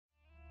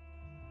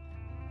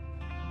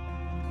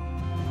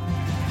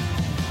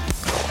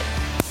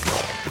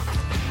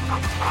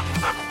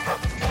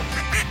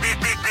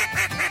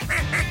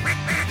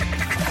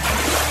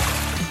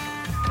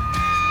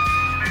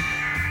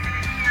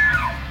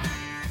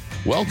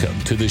Welcome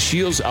to the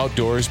Shields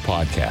Outdoors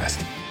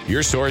Podcast,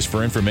 your source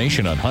for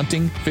information on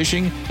hunting,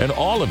 fishing, and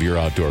all of your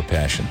outdoor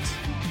passions.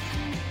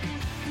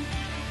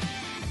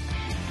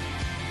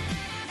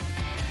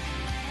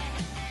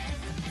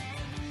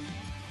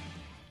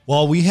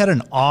 Well, we had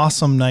an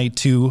awesome night,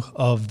 too,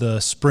 of the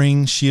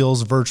Spring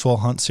Shields Virtual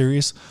Hunt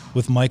Series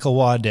with Michael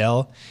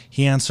Waddell.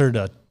 He answered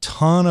a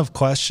ton of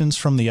questions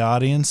from the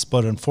audience,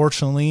 but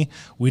unfortunately,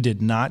 we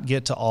did not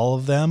get to all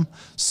of them.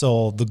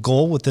 So the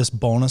goal with this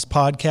bonus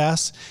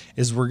podcast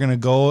is we're going to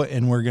go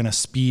and we're going to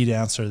speed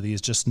answer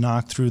these, just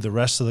knock through the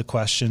rest of the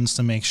questions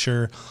to make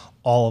sure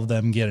all of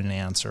them get an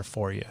answer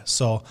for you.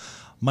 So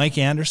Mike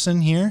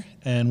Anderson here,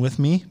 and with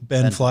me,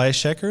 Ben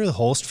Fleischecker, the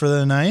host for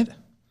the night.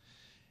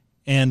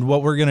 And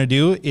what we're going to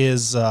do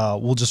is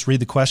we'll just read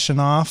the question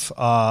off.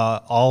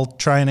 I'll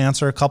try and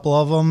answer a couple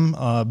of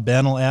them.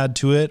 Ben will add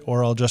to it,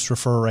 or I'll just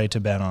refer right to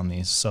Ben on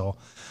these. So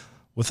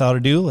without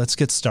ado, let's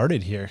get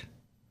started here.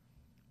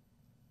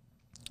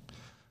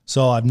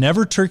 So I've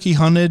never turkey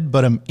hunted,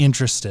 but I'm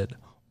interested.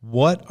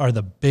 What are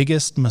the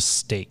biggest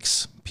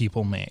mistakes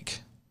people make?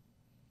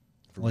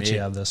 I'll let you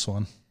have this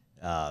one.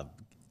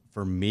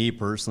 For me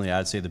personally,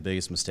 I'd say the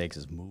biggest mistake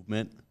is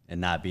movement and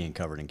not being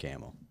covered in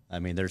camo. I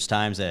mean, there's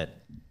times that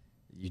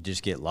you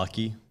just get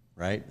lucky,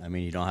 right? I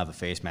mean, you don't have a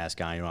face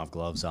mask on, you don't have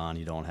gloves on,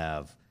 you don't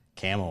have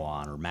camo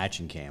on or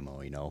matching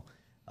camo, you know.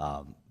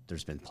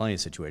 There's been plenty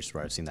of situations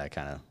where I've seen that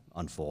kind of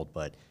unfold,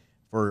 but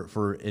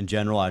for in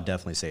general, I'd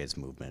definitely say it's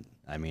movement.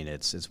 I mean,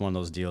 it's one of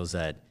those deals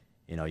that,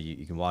 you know,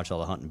 you can watch all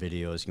the hunting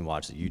videos, you can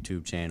watch the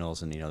YouTube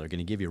channels, and, you know, they're going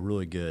to give you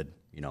really good,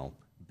 you know,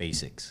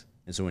 basics.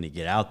 And so when you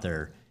get out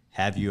there,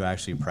 have you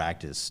actually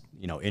practiced,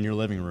 you know, in your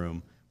living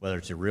room, whether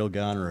it's a real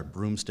gun or a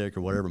broomstick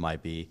or whatever it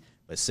might be,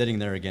 but sitting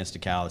there against a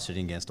couch,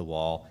 sitting against a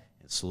wall,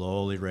 and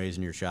slowly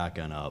raising your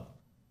shotgun up,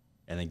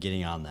 and then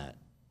getting on that,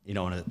 you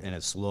know, in a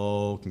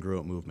slow,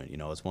 congruent movement. You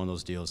know, it's one of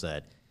those deals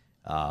that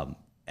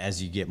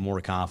as you get more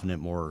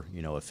confident, more,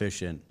 you know,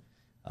 efficient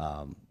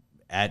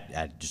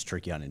at just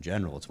turkey hunting in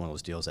general, it's one of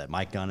those deals that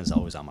my gun is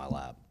always on my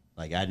lap.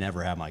 Like, I'd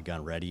never have my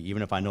gun ready,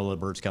 even if I know the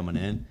bird's coming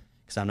in,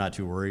 because I'm not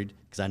too worried,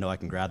 because I know I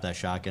can grab that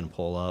shotgun,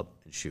 pull up,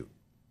 and shoot.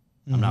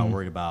 Mm-hmm. I'm not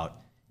worried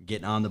about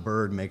getting on the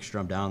bird, make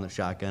sure I'm down the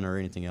shotgun or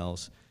anything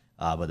else.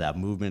 But that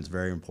movement is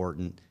very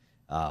important.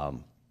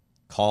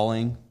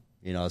 Calling,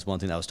 you know, is one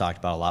thing that was talked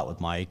about a lot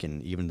with Mike,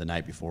 and even the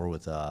night before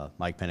with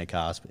Mike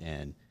Pentecost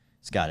and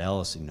Scott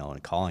Ellis, you know,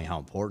 and calling, how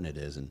important it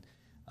is. And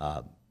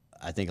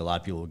I think a lot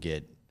of people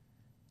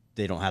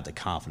they don't have the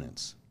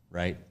confidence,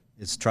 right?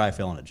 It's try,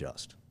 fail, and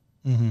adjust.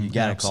 Mm-hmm, you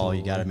got to call,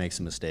 you got to make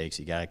some mistakes,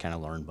 you got to kind of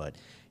learn, but,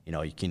 you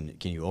know, can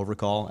you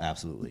overcall?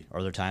 Absolutely.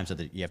 Are there times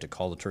that you have to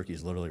call the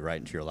turkeys literally right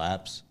into your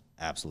laps?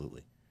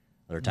 Absolutely.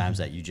 There are times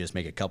that you just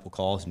make a couple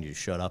calls and you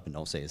just shut up and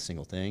don't say a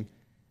single thing.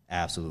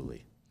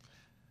 Absolutely.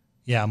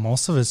 Yeah,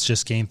 most of it's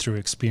just gained through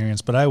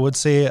experience. But I would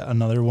say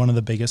another one of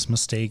the biggest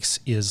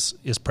mistakes is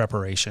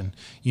preparation.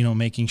 You know,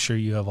 making sure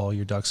you have all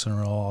your ducks in a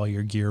row, all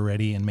your gear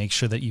ready, and make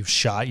sure that you've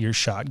shot your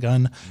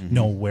shotgun,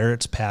 know where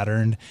it's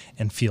patterned,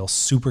 and feel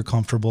super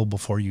comfortable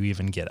before you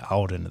even get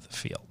out into the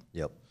field.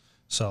 Yep.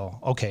 So,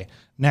 okay,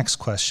 next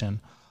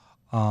question.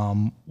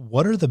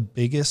 What are the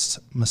biggest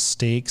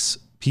mistakes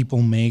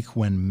people make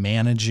when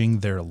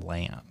managing their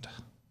land?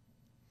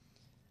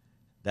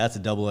 That's a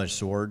double-edged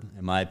sword,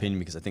 in my opinion,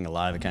 because I think a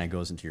lot of it kind of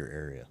goes into your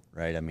area,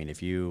 right? I mean,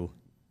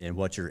 and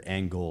what your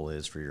end goal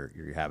is for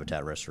your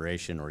habitat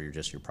restoration or your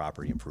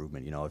property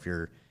improvement. You know, if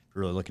you're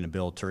really looking to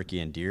build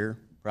turkey and deer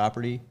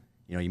property,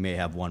 you know, you may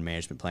have one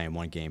management plan,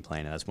 one game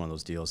plan, and that's one of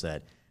those deals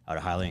that I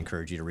would highly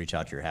encourage you to reach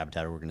out to your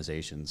habitat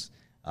organizations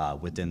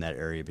within that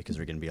area, because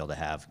they're going to be able to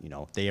have, you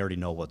know, they already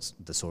know what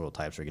the soil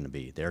types are going to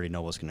be. They already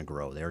know what's going to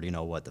grow. They already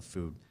know what the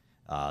food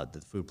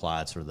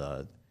plots or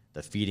the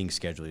feeding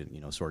schedule, you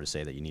know, sort of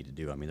say that you need to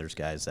do. I mean, there's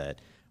guys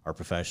that are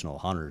professional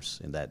hunters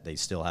and that they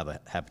still have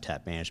a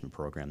habitat management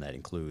program that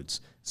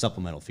includes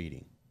supplemental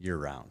feeding year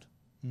round.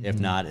 Mm-hmm. If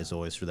not, it's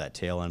always through that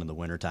tail end of the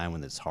wintertime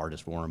when it's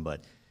hardest for them.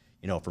 But,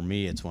 you know, for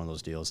me, it's one of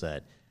those deals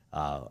that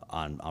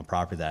on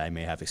property that I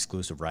may have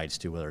exclusive rights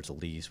to, whether it's a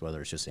lease,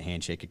 whether it's just a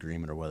handshake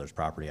agreement, or whether it's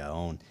property I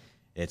own,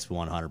 it's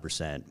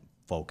 100%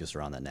 focused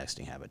around that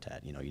nesting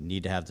habitat. You know, you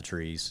need to have the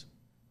trees,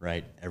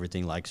 right?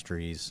 Everything likes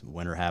trees.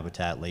 Winter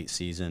habitat, late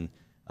season,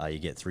 you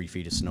get 3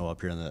 feet of snow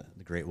up here in the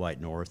Great White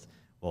North.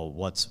 Well,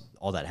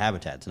 all that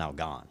habitat's now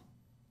gone.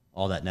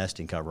 All that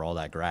nesting cover, all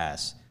that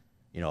grass,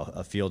 you know,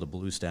 a field of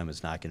blue stem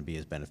is not going to be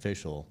as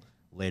beneficial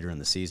later in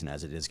the season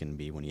as it is going to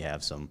be when you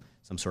have some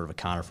sort of a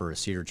conifer, a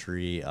cedar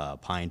tree, a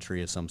pine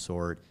tree of some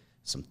sort,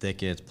 some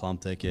thickets, plum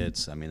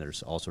thickets. I mean,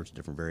 there's all sorts of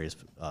different various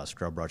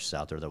scrub brushes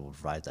out there that will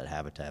provide that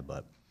habitat.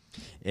 But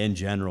in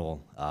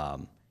general,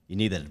 you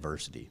need that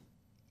diversity.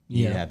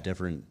 You need to have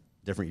different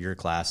year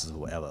classes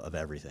of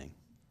everything.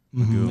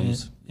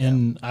 Mm-hmm.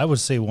 And I would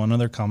say one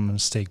other common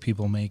mistake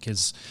people make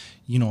is,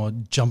 you know,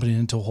 jumping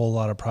into a whole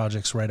lot of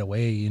projects right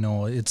away. You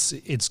know,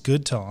 it's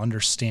good to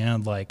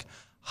understand like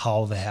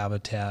how the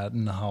habitat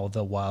and how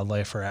the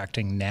wildlife are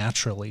acting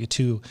naturally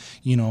too,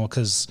 you know,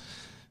 because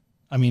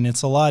I mean,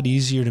 it's a lot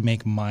easier to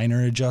make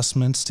minor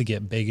adjustments to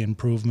get big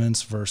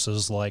improvements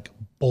versus like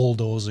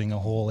bulldozing a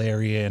whole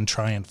area and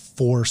try and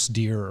force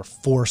deer or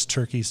force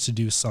turkeys to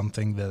do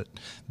something that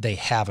they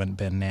haven't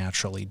been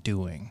naturally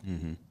doing.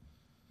 Mm-hmm.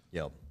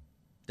 Yep.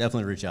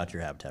 Definitely reach out to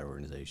your habitat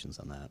organizations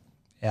on that.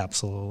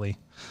 Absolutely.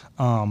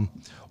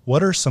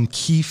 What are some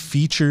key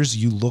features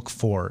you look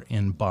for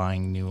in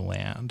buying new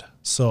land?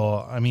 So,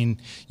 I mean,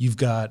 you've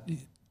got,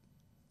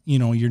 you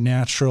know, your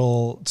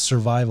natural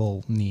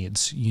survival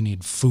needs. You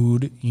need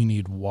food, you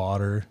need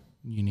water,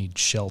 you need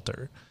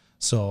shelter.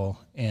 So,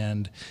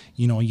 and,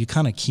 you know, you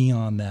kind of key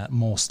on that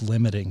most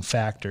limiting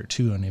factor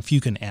too. And if you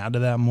can add to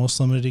that most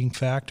limiting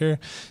factor,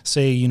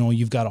 say, you know,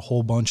 you've got a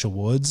whole bunch of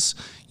woods,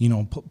 you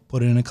know,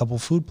 put in a couple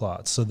food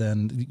plots. So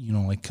then, you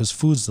know, like, cause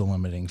food's the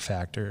limiting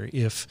factor.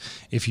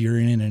 If you're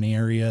in an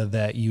area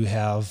that you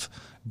have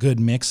good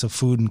mix of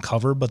food and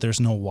cover, but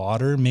there's no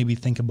water, maybe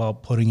think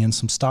about putting in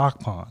some stock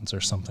ponds or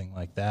something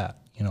like that.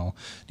 You know,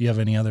 do you have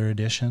any other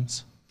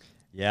additions?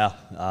 Yeah,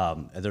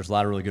 there's a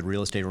lot of really good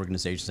real estate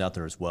organizations out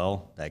there as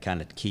well that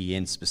kind of key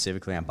in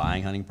specifically on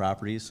buying hunting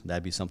properties.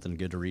 That'd be something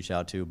good to reach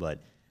out to.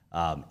 But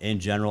in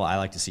general, I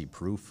like to see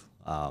proof.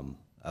 I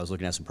was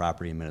looking at some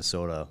property in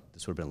Minnesota.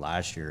 This would have been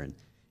last year, and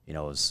you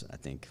know, it was, I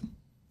think,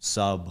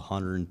 sub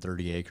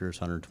 130 acres,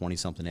 120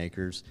 something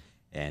acres,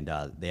 and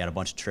they had a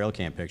bunch of trail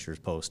cam pictures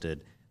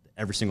posted.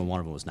 Every single one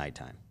of them was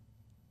nighttime.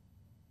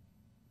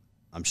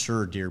 I'm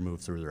sure deer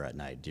move through there at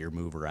night. Deer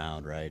move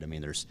around, right? I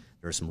mean, there's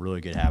some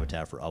really good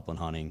habitat for upland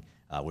hunting,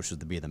 which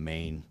would be the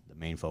main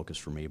focus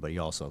for me. But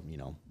you also, you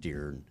know,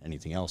 deer and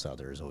anything else out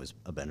there is always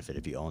a benefit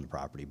if you own the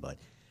property. But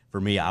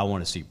for me, I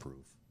want to see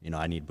proof. You know,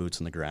 I need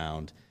boots on the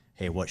ground.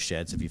 Hey, what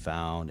sheds have you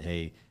found?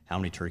 Hey, how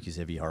many turkeys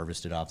have you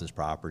harvested off this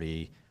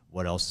property?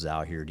 What else is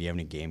out here? Do you have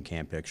any game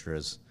cam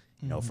pictures?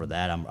 You know, for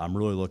that, I'm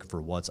really looking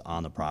for what's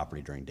on the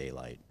property during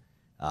daylight.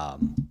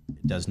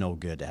 It does no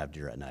good to have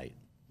deer at night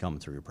coming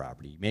through your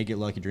property. You may get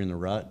lucky during the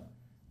rut,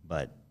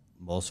 but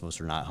most of us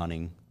are not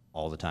hunting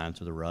all the time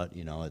through the rut.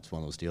 You know, it's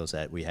one of those deals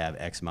that we have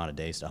X amount of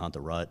days to hunt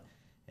the rut,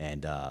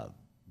 and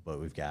but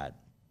we've got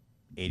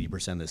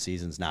 80% of the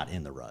season's not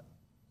in the rut.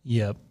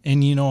 Yep.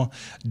 And, you know,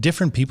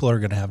 different people are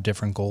going to have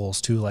different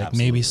goals too. Like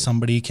Absolutely. Maybe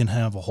somebody can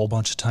have a whole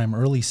bunch of time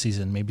early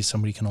season. Maybe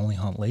somebody can only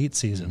hunt late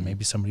season. Mm-hmm.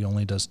 Maybe somebody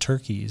only does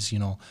turkeys. You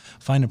know,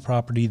 find a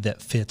property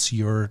that fits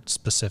your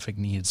specific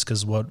needs,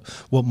 because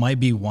what might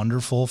be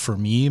wonderful for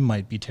me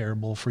might be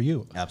terrible for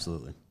you.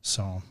 Absolutely.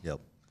 So,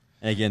 Yep.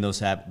 And again,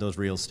 those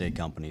real estate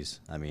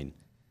companies, I mean,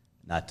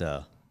 not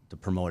to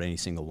promote any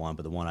single one,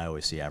 but the one I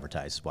always see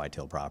advertised is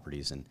Whitetail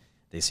Properties, and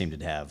they seem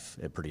to have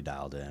it pretty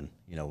dialed in,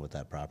 you know, with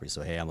that property.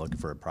 So, hey, I'm looking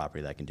for a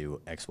property that can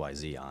do X, Y,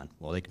 Z on.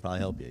 Well, they can probably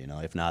help you, you know.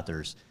 If not,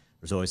 there's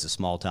always the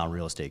small town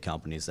real estate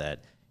companies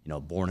that, you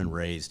know, born and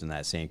raised in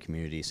that same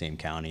community, same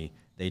county,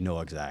 they know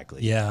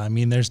exactly. yeah, I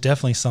mean, there's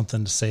definitely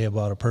something to say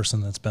about a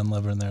person that's been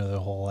living there their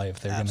whole life.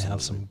 They're going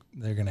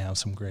to have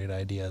some great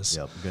ideas.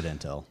 Yep, good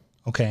intel.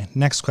 Okay,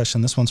 next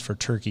question. This one's for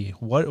turkey.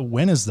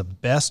 When is the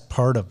best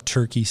part of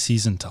turkey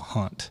season to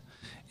hunt?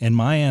 And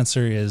my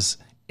answer is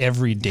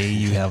every day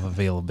you have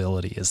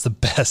availability is the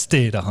best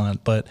day to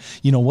hunt. But,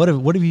 you know, what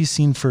have you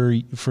seen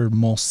for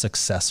most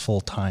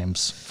successful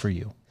times for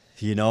you?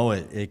 You know,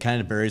 it kind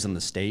of varies on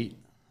the state,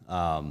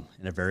 and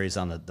it varies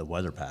on the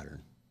weather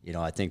pattern. You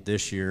know, I think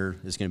this year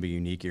is going to be a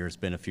unique year. It's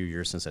been a few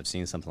years since I've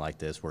seen something like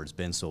this where it's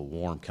been so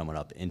warm coming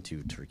up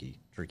into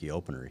turkey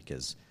opener,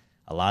 because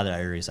a lot of the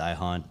areas I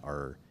hunt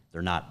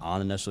they're not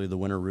on necessarily the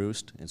winter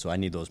roost, and so I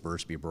need those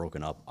birds to be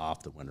broken up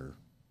off the winter,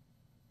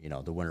 you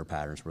know, the winter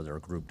patterns where they're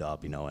grouped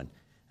up, you know. And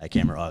I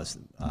can't remember,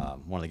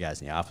 one of the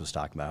guys in the office was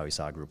talking about how he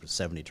saw a group of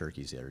 70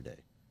 turkeys the other day.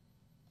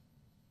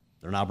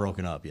 They're not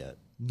broken up yet.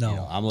 No, you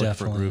know, I'm looking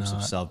for groups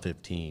not. of sub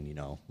 15, you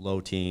know,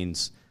 low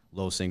teens,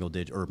 low single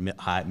digit, or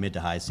mid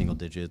to high single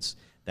digits.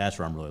 That's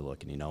where I'm really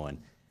looking, you know. And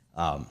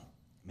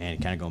man,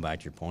 kind of going back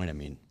to your point, I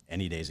mean,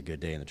 any day's a good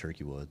day in the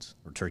turkey woods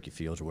or turkey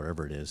fields or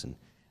whatever it is. And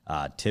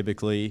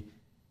typically,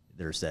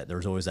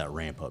 there's always that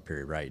ramp up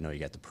period, right? You know, you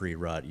got the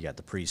pre-rut, you got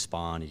the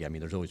pre-spawn,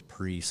 there's always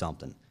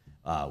pre-something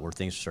where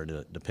things start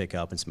to pick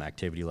up and some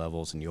activity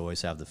levels, and you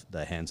always have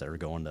the hens that are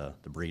going to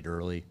breed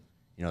early.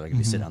 You know, they're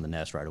going to be sitting on the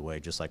nest right away,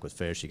 just like with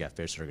fish. You got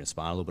fish that are going to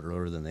spawn a little bit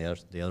earlier than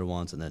the other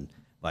ones, and then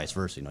vice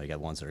versa. You know, you got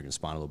ones that are going to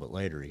spawn a little bit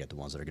later. You got the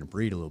ones that are going to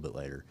breed a little bit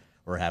later,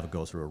 or have it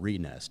go through a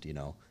re-nest. You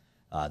know,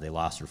 they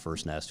lost their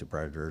first nest to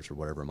predators or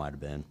whatever it might have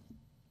been.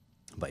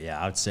 But yeah,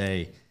 I would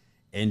say,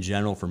 in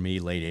general, for me,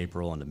 late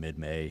April into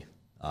mid-May,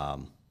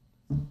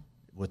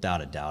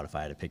 without a doubt, if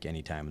I had to pick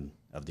any time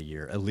of the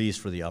year, at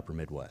least for the upper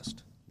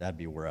Midwest, that'd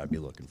be where I'd be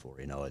looking for.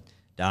 You know,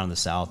 down in the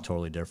South,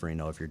 totally different.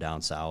 You know, if you're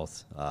down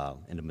south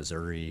into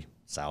Missouri,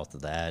 south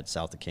of that,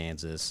 south of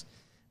Kansas,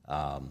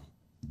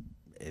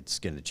 it's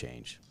going to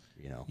change,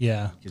 you know.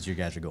 Yeah. Because you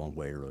guys are going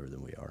way earlier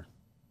than we are.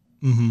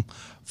 Mm-hmm.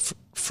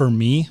 For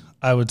me,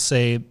 I would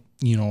say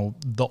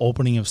the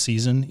opening of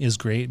season is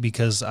great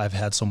because I've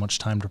had so much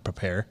time to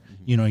prepare.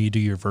 You do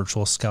your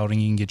virtual scouting,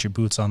 you can get your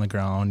boots on the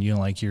ground,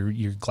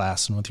 you're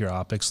glassing with your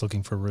optics,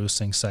 looking for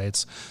roosting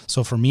sites.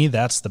 So for me,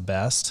 that's the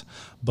best.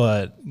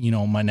 But,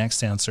 my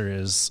next answer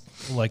is,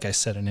 like I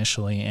said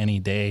initially, any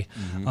day.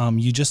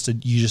 You just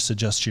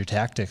adjust your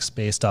tactics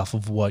based off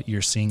of what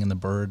you're seeing in the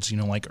birds.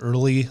 Like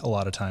early, a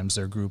lot of times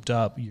they're grouped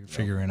up. You're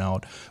figuring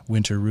out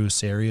winter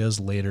roost areas.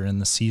 Later in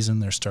the season,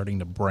 they're starting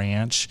to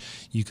branch.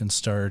 You can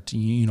start,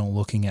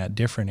 looking at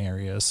different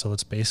areas. So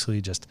it's basically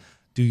just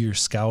do your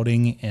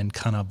scouting and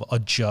kind of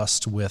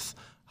adjust with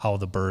how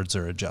the birds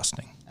are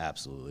adjusting.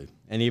 Absolutely.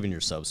 And even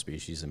your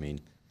subspecies,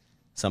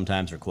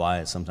 sometimes they're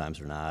quiet, sometimes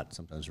they're not,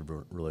 sometimes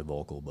they're really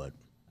vocal, but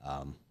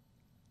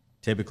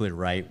typically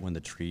right when the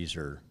trees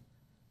are,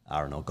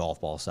 golf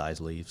ball size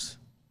leaves.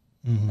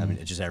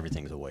 It's just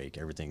everything's awake,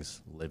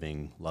 everything's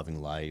living, loving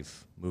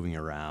life, moving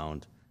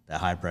around.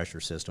 That high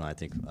pressure system, I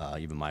think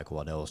even Michael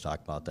Waddell was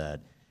talking about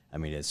that.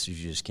 You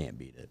just can't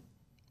beat it.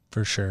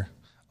 For sure.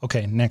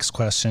 Okay, next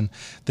question.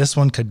 This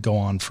one could go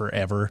on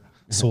forever,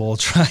 so we'll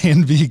try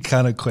and be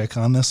kind of quick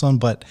on this one,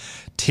 but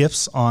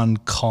tips on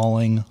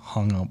calling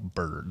hung up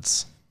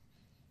birds.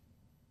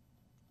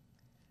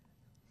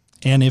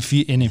 And if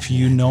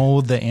you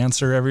know the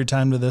answer every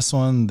time to this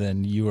one,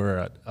 then you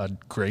are a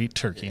great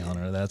turkey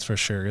hunter, that's for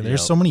sure.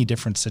 There's so many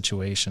different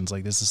situations.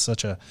 Like this is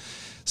such a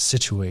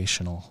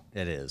situational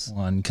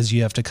one because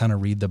you have to kind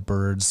of read the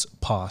birds'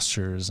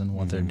 postures and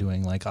what they're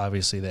doing. Like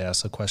obviously they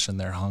ask the question,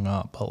 they're hung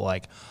up, but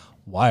like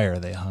why are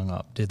they hung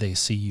up? Did they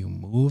see you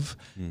move?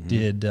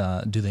 Do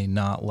they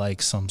not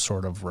like some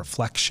sort of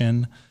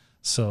reflection?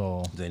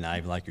 So do they not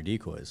even like your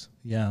decoys?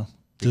 Yeah.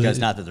 Because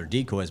not that they're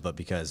decoys, but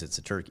because it's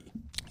a turkey.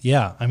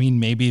 Yeah,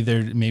 maybe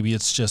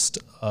it's just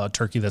a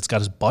turkey that's got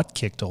his butt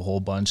kicked a whole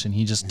bunch, and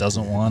he just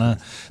doesn't want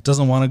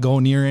to go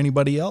near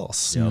anybody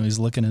else. He's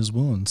licking his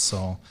wounds.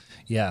 So,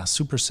 yeah,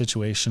 super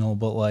situational.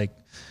 But like,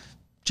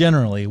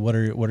 generally, what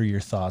are your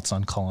thoughts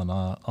on calling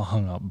a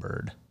hung up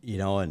bird?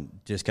 And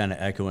just kind of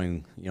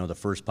echoing, the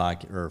first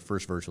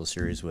virtual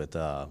series with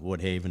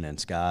Woodhaven and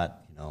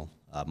Scott.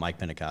 Mike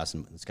Pentecost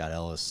and Scott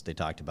Ellis. They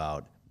talked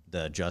about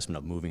the adjustment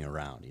of moving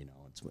around.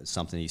 It's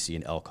something you see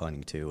in elk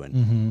hunting too,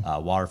 and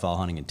waterfowl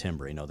hunting and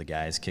timber. The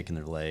guys kicking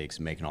their legs,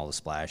 making all the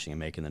splashing and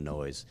making the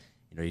noise.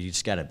 You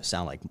just got to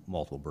sound like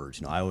multiple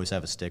birds. I always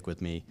have a stick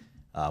with me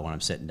when I'm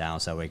sitting down,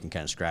 so that way I can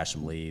kind of scratch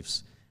some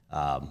leaves.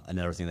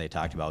 Another thing they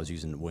talked about was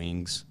using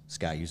wings.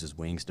 Scott uses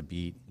wings to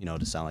beat,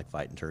 to sound like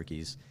fighting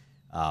turkeys.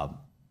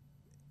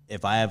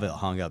 If I have a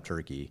hung up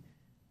turkey,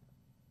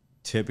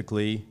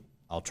 typically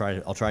I'll try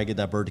to get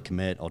that bird to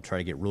commit. I'll try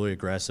to get really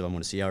aggressive. I'm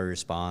going to see how he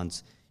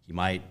responds. He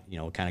might,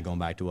 kind of going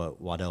back to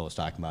what Waddell was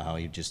talking about, how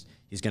he's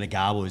going to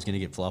gobble, he's going to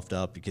get fluffed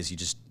up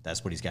because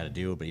that's what he's got to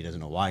do, but he doesn't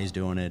know why he's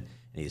doing it,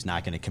 and he's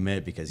not going to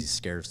commit because he's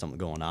scared of something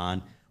going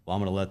on. Well,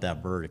 I'm going to let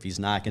that bird, if he's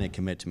not going to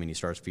commit to me and he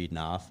starts feeding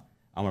off,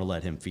 I'm going to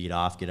let him feed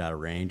off, get out of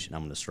range, and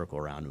I'm going to circle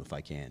around him if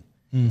I can.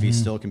 If he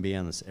still can be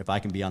if I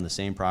can be on the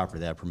same property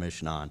that I have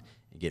permission on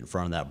and get in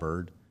front of that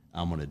bird,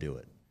 I'm going to do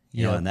it.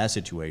 In that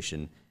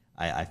situation,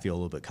 I feel a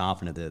little bit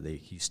confident that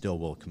he still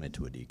will commit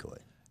to a decoy.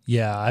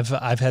 Yeah,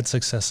 I've had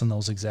success in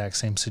those exact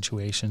same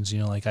situations.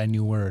 Like I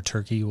knew where a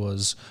turkey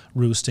was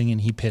roosting and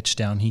he pitched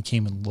down, he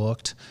came and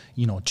looked,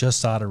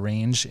 just out of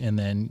range, and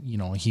then,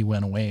 he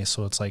went away.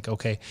 So it's like,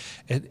 okay,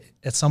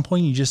 at some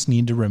point you just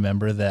need to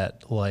remember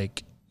that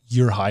like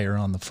you're higher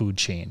on the food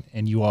chain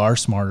and you are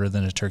smarter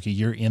than a turkey.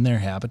 You're in their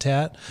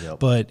habitat,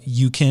 but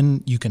you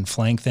can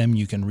flank them,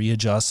 you can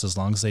readjust as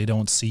long as they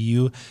don't see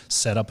you,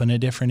 set up in a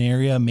different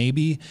area.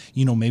 Maybe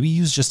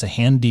use just a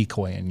hand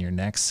decoy in your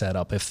next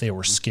setup if they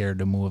were scared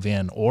to move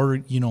in, or,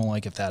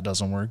 like if that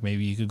doesn't work,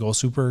 maybe you could go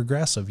super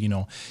aggressive.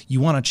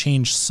 You want to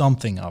change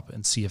something up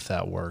and see if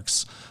that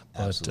works.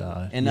 But,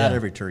 and not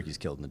every turkey's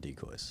killed in the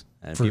decoys.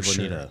 And for people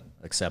sure. need to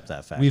accept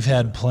that fact. We've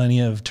had plenty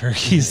of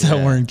turkeys that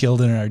weren't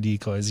killed in our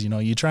decoys.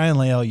 You try and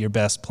lay out your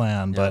best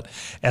plan, but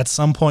at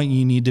some point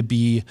you need to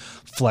be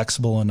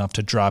flexible enough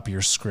to drop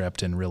your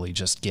script and really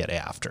just get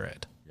after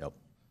it. Yep.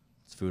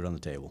 It's food on the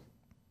table.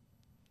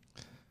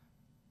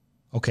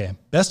 Okay.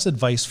 Best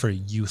advice for a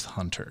youth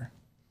hunter?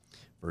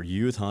 For a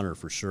youth hunter,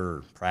 for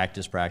sure.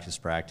 Practice, practice,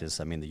 practice.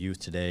 The youth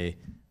today,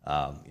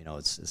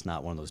 it's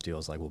not one of those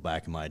deals like, well,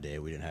 back in my day,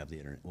 we didn't have the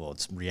internet. Well,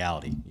 it's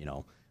reality,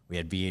 We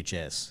had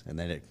VHS, and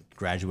then it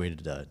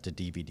graduated to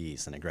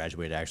DVDs, and it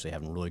graduated to actually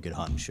having really good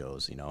hunting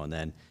shows, and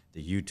then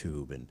the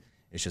YouTube, and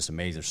it's just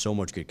amazing. There's so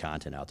much good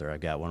content out there.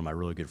 I've got one of my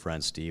really good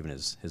friends, Steve, and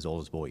his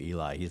oldest boy,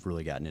 Eli. He's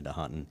really gotten into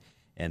hunting,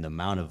 and the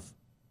amount of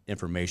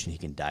information he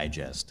can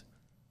digest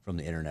from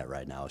the internet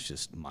right now is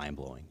just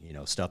mind-blowing.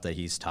 Stuff that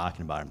he's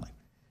talking about, I'm like,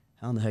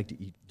 how in the heck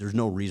there's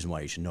no reason why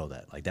you should know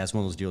that. Like, that's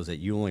one of those deals that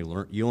you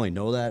only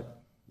know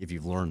that if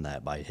you've learned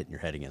that by hitting your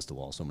head against the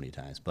wall so many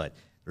times. But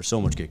there's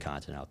so much good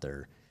content out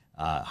there.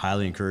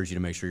 Highly encourage you to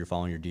make sure you're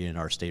following your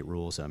DNR state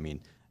rules.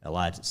 A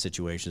lot of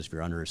situations, if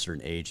you're under a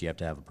certain age, you have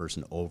to have a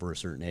person over a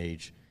certain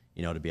age,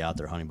 to be out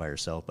there hunting by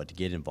yourself. But to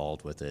get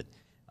involved with it,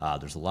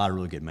 there's a lot of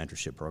really good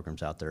mentorship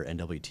programs out there.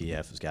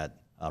 NWTF has got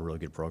a really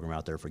good program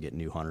out there for getting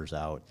new hunters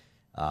out.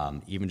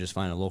 Even just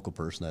find a local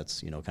person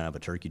that's, kind of a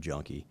turkey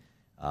junkie,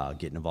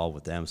 getting involved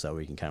with them so that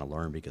we can kind of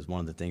learn, because one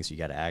of the things you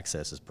got to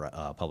access is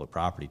public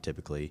property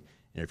typically.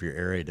 And if your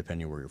area,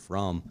 depending on where you're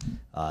from,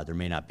 there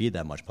may not be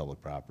that much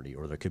public property,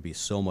 or there could be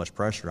so much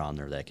pressure on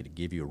there that could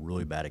give you a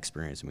really bad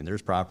experience. I mean,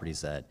 there's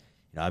properties that,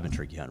 I've been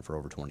turkey hunting for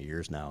over 20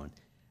 years now, and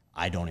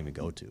I don't even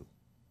go to.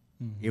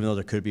 Even though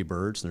there could be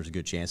birds, and there's a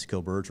good chance to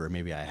kill birds, or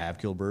maybe I have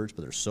killed birds,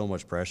 but there's so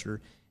much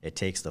pressure, it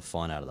takes the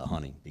fun out of the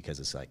hunting because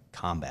it's like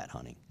combat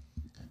hunting.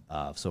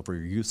 So for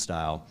your youth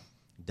style,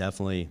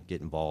 definitely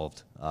get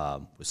involved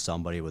with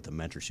somebody with a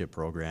mentorship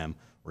program,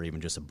 or even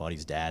just a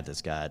buddy's dad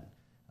that's got,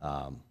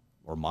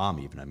 or mom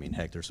even. I mean,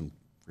 heck, there's some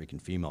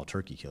freaking female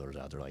turkey killers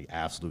out there, like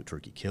absolute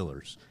turkey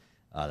killers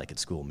that could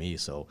school me.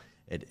 So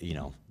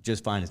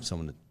just finding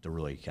someone to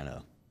really kind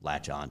of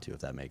latch on to,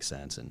 if that makes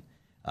sense. And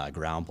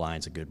ground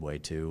blind's a good way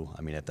too.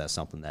 I mean, if that's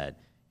something that,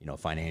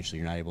 financially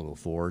you're not able to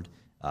afford,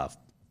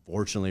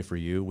 fortunately for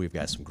you, we've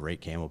got some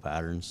great camo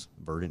patterns,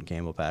 verdant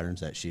camo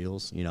patterns at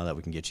Scheels, that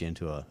we can get you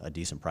into a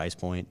decent price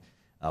point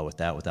with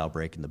that without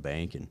breaking the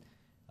bank. And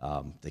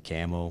the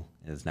camo,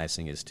 and the nice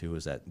thing is too,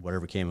 is that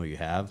whatever camo you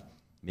have,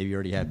 maybe you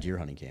already have deer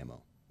hunting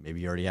camo, maybe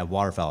you already have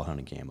waterfowl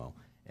hunting camo,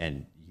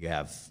 and you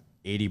have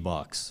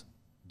 $80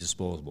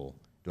 disposable.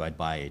 Do I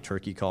buy a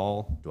turkey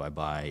call? Do I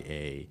buy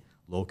a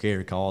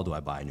locator call? Do I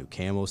buy a new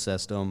camo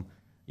system?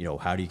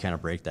 How do you kind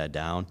of break that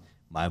down?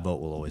 My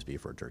vote will always be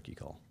for a turkey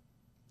call.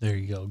 There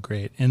you go.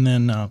 Great. And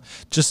then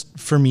just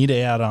for me to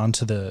add on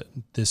to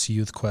this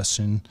youth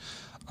question,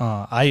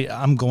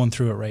 I'm going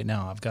through it right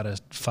now. I've got a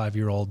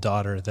 5-year-old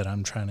daughter that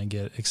I'm trying to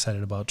get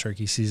excited about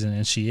turkey season,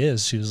 and she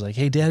was like,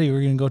 hey, Daddy,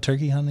 we're going to go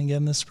turkey hunting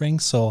again this spring.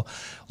 So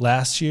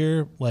last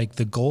year, like,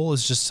 the goal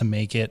is just to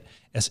make it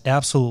as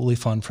absolutely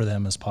fun for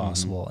them as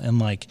possible. Mm-hmm. And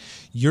like,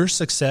 your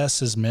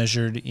success is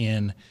measured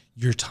in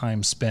your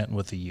time spent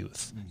with the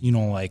youth.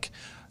 Mm-hmm. Like,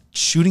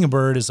 shooting a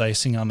bird is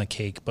icing on the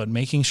cake, but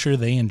making sure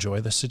they enjoy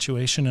the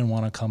situation and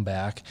want to come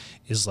back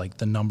is like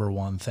the number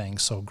one thing.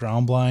 So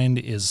ground blind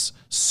is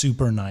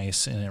super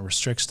nice, and it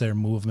restricts their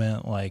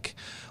movement. Like,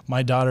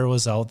 my daughter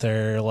was out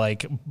there,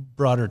 like,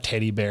 brought her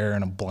teddy bear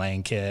and a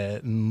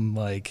blanket, and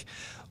like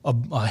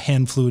a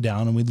hen flew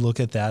down, and we'd look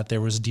at that.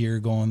 There was deer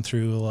going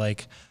through.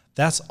 Like,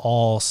 that's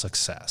all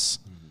success.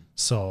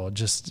 So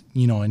just,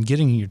 and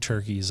getting your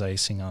turkeys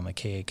icing on the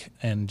cake,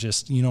 and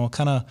just,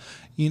 kind of,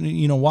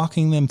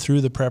 walking them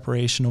through the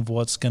preparation of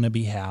what's going to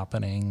be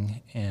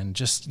happening, and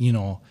just,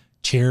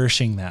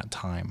 cherishing that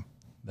time.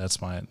 That's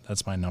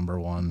my number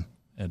one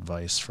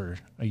advice for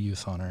a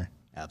youth hunter.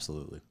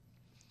 Absolutely.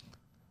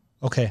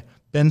 Okay.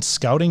 Been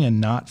scouting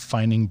and not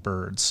finding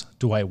birds.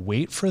 Do I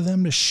wait for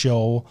them to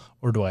show,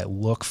 or do I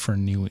look for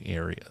new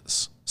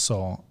areas?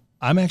 So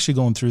I'm actually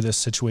going through this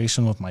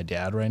situation with my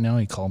dad right now.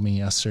 He called me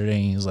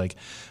yesterday, and he's like,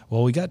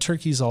 well, we got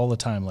turkeys all the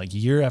time, like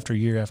year after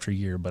year after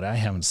year, but I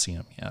haven't seen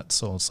them yet.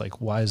 So it's like,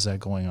 why is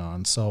that going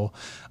on? So,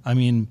 I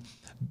mean,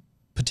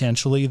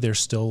 potentially they're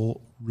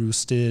still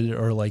roosted,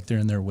 or like they're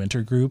in their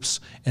winter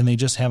groups, and they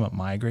just haven't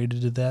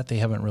migrated to that. They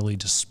haven't really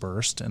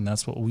dispersed. And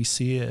that's what we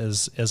see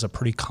as a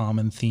pretty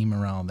common theme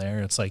around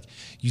there. It's like,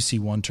 you see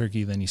one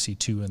turkey, then you see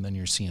two, and then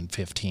you're seeing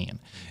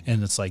 15.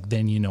 And it's like,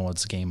 then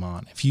it's game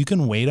on. If you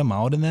can wait them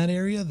out in that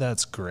area,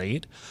 that's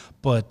great.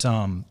 But,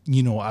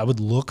 I would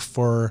look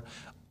for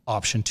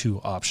option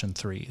 2, option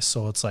 3.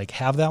 So it's like,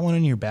 have that one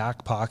in your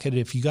back pocket.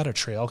 If you got a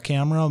trail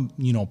camera,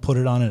 put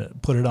it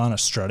on a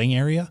strutting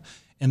area,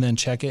 and then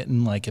check it.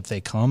 And like, if they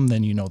come,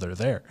 then they're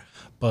there.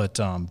 But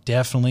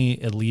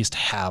definitely at least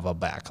have a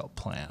backup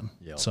plan.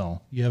 Yep.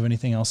 So you have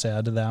anything else to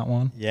add to that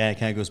one? Yeah, it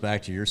kind of goes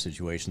back to your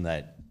situation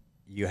that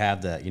you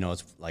have that,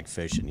 it's like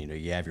fishing,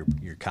 you have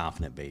your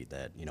confident bait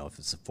that, if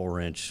it's a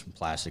 4-inch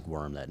plastic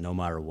worm, that no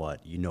matter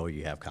what,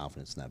 you have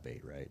confidence in that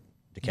bait, right?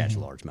 To catch a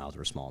largemouth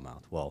or a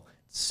smallmouth. Well,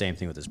 it's the same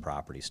thing with this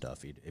property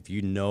stuff. If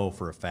you know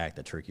for a fact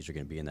that turkeys are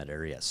going to be in that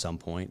area at some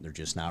point, they're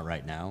just not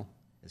right now,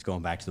 it's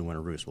going back to the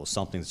winter roost. Well,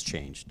 something's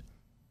changed.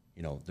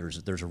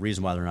 There's a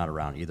reason why they're not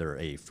around. Either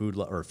a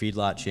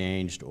feedlot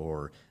changed,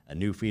 or a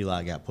new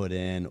feedlot got put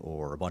in,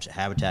 or a bunch of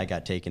habitat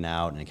got taken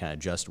out, and it kind of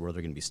adjusted where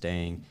they're going to be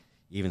staying.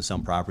 Even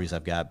some properties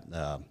I've got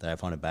that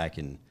I've hunted back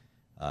in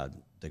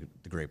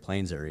the Great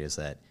Plains areas,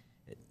 that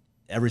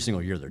every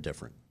single year they're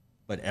different,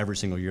 but every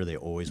single year they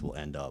always will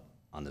end up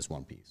on this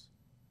one piece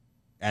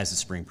as the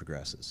spring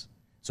progresses.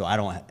 So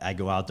I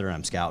go out there and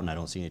I'm scouting, I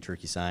don't see any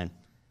turkey sign,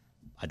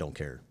 I don't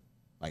care.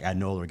 Like, I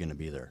know they're going to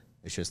be there.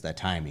 It's just that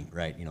timing,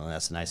 right?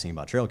 That's the nice thing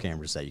about trail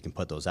cameras, that you can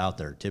put those out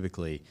there.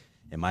 Typically,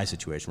 in my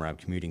situation where I'm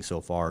commuting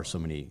so far, so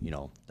many,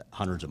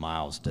 hundreds of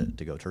miles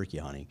to go turkey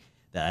hunting,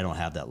 that I don't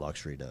have that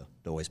luxury to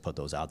always put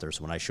those out there.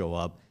 So when I show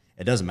up,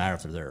 it doesn't matter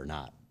if they're there or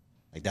not.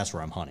 Like, that's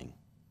where I'm hunting,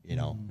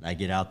 And I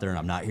get out there and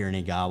I'm not hearing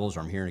any gobbles, or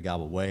I'm hearing a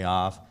gobble way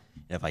off.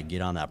 And if I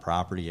get on that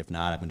property, if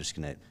not, I'm just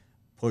going to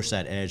push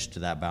that edge to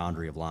that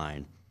boundary of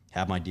line,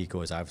 have my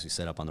decoys obviously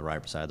set up on the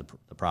right side of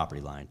the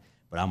property line,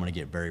 but I'm going to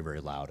get very, very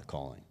loud at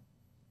calling.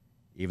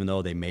 Even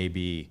though they may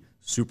be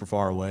super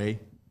far away,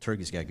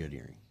 turkey's got good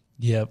hearing.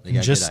 Yep. They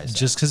got good eyesight.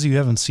 Just because you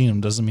haven't seen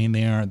them doesn't mean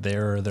they aren't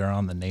there or they're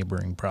on the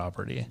neighboring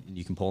property. And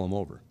you can pull them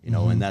over. You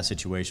know, in that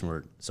situation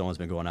where someone's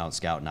been going out and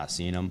scouting, not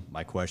seeing them,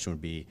 my question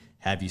would be,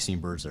 have you seen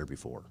birds there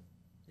before?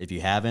 If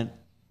you haven't,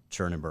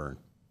 churn and burn.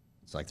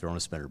 It's like throwing a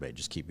spinnerbait.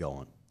 Just keep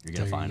going. You're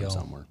going to find them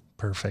somewhere.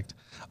 Perfect.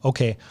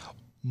 Okay.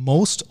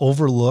 Most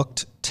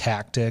overlooked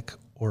tactic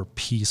or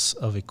piece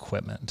of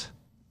equipment?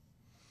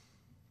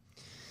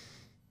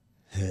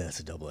 Yeah, that's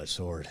a double-edged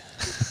sword.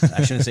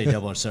 I shouldn't say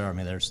double-edged sword. I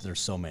mean, there's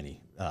so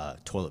many.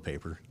 Toilet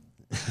paper.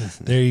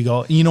 There you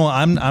go. You know,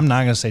 I'm not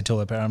going to say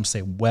toilet paper. I'm going to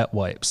say wet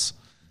wipes.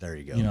 There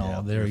you go. You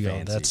know, there you go.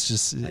 Fancy. That's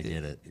just, I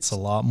get it. It's a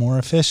lot more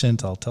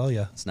efficient, I'll tell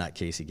you. It's not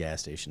Casey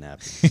gas station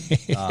napkin.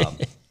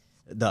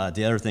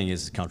 The other thing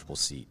is a comfortable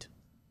seat.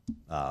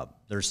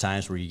 There's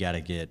times where you got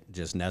to get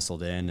just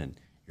nestled in and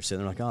you're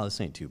sitting there like, oh, this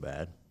ain't too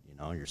bad. You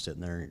know, you're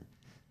sitting there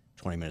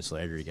 20 minutes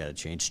later, you got to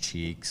change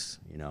cheeks,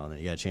 you know, and then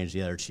you got to change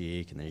the other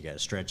cheek and then you got to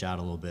stretch out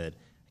a little bit.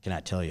 I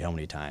cannot tell you how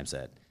many times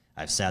that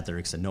I've sat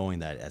there knowing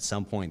that at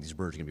some point these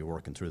birds are going to be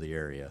working through the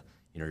area.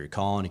 You know, you're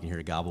calling, you can hear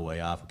the gobble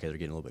way off. Okay, they're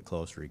getting a little bit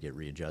closer. You get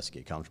readjusted,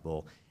 get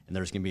comfortable. And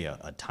there's going to be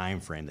a time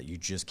frame that you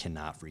just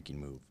cannot freaking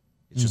move.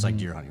 It's just like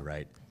deer hunting,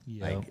 right?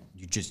 Yep. Like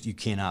you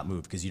cannot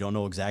move because you don't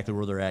know exactly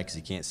where they're at because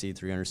you can't see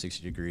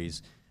 360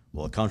 degrees.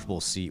 Well, a comfortable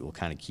seat will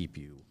kind of keep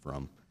you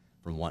from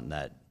wanting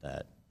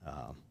that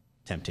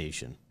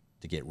temptation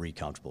to get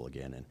re-comfortable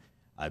again.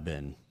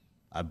 And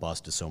I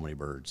busted so many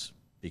birds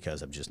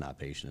because I'm just not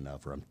patient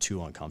enough or I'm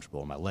too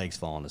uncomfortable. My leg's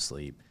falling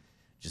asleep.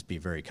 Just be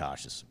very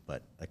cautious.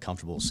 But a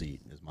comfortable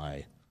seat is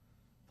probably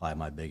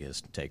my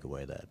biggest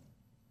takeaway that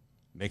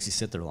makes you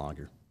sit there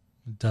longer.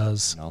 It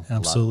does. You know,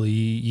 absolutely.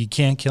 You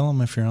can't kill them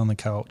if you're on the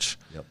couch.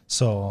 Yep.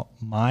 So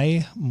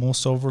my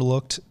most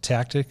overlooked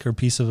tactic or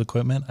piece of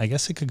equipment, I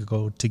guess it could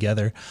go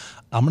together.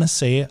 I'm going to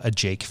say a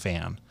Jake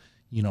fan.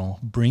 You know,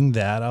 bring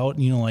that out.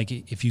 You know, like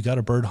if you got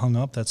a bird hung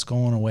up that's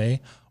going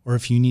away, or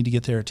if you need to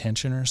get their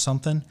attention or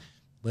something,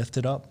 lift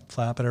it up,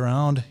 flap it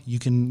around. You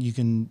can,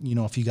 you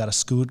know, if you got a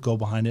scoot, go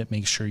behind it,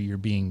 make sure you're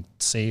being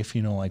safe,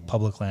 you know, like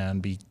public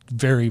land, be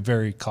very,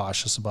 very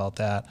cautious about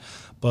that.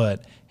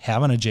 But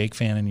having a Jake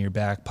fan in your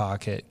back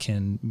pocket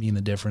can mean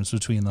the difference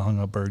between the hung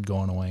up bird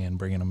going away and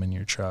bringing them in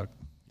your truck.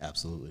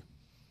 Absolutely.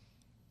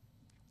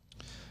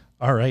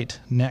 All right.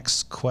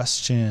 Next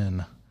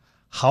question.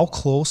 How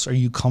close are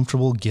you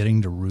comfortable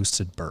getting to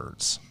roosted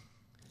birds?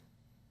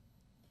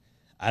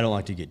 I don't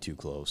like to get too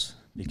close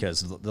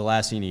because the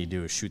last thing you need to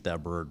do is shoot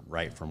that bird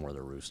right from where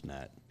they're roosting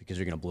at because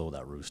you're going to blow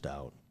that roost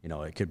out. You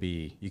know, it could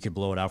be, you could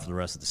blow it out for the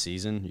rest of the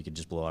season. You could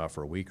just blow it out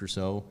for a week or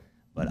so.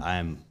 But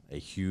I'm a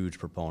huge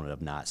proponent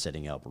of not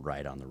setting up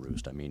right on the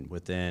roost. I mean,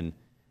 within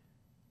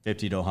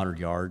 50 to 100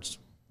 yards,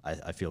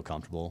 I feel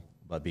comfortable.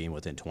 But being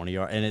within 20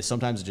 yards, and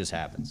sometimes it just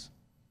happens.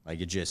 Like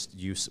it just,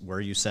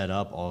 where you set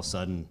up, all of a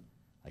sudden,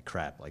 like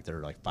crap, like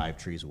they're like 5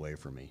 trees away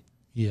from me.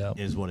 Yeah.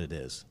 Is what it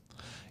is.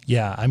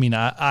 Yeah. I mean,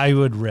 I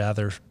would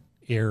rather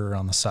err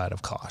on the side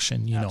of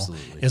caution, you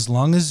Absolutely. know,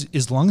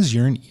 as long as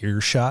you're in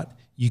earshot,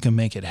 you can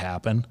make it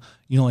happen.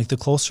 You know, like the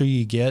closer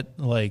you get,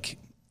 like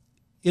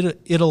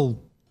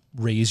it'll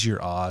raise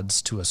your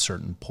odds to a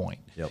certain point.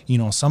 Yep. You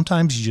know,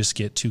 sometimes you just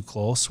get too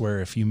close where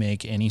if you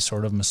make any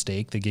sort of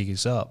mistake, the gig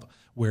is up.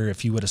 Where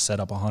if you would have set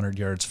up 100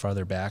 yards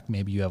farther back,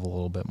 maybe you have a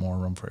little bit more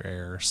room for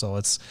error. So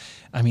it's,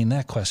 I mean,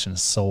 that question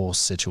is so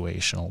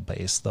situational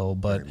based though,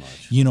 but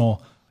you know,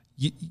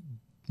 you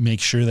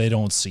make sure they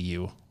don't see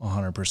you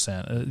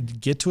 100%.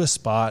 Get to a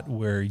spot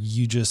where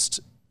you just,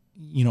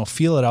 you know,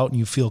 feel it out and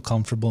you feel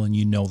comfortable and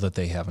you know that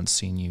they haven't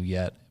seen you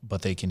yet,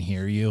 but they can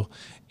hear you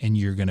and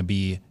you're going to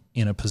be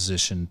in a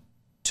position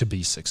to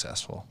be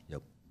successful.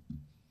 Yep.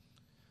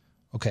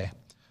 Okay.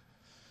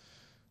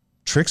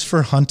 Tricks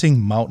for hunting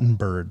mountain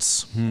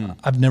birds.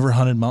 I've never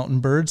hunted mountain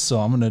birds, so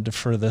I'm going to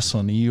defer this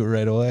one to you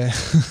right away.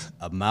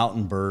 A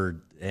mountain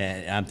bird,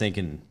 and I'm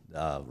thinking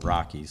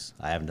Rockies.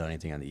 I haven't done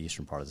anything on the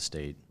eastern part of the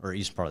state, or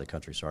eastern part of the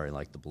country, sorry,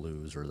 like the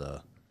Blues or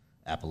the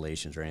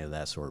Appalachians or any of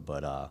that sort.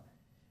 But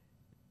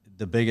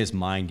the biggest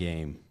mind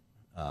game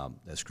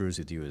that screws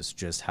with you is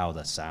just how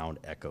the sound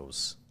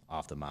echoes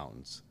off the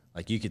mountains.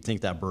 Like you could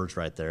think that bird's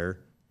right there,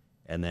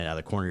 and then out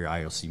of the corner of your eye,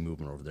 you'll see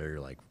movement over there. You're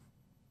like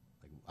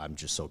I'm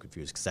just so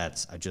confused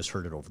because I just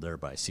heard it over there,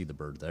 but I see the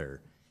bird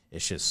there.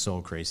 It's just so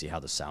crazy how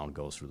the sound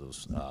goes through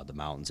those the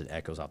mountains. It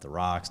echoes off the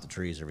rocks, the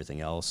trees, everything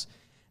else.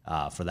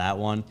 For that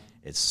one,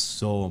 it's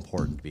so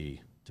important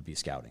to be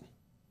scouting.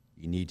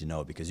 You need to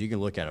know because you can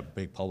look at a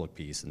big public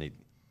piece and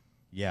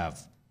you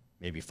have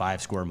maybe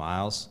 5 square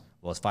miles.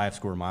 Well, it's 5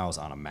 square miles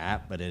on a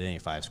map, but it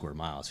ain't 5 square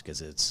miles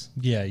because it's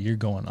you're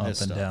going up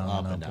and down,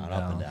 up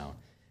and down.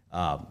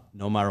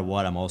 No matter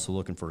what, I'm also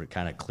looking for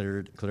kind of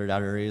cleared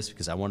out areas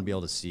because I want to be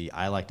able to see.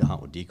 I like to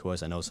hunt with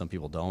decoys. I know some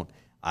people don't.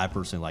 I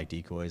personally like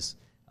decoys.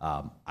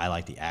 I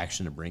like the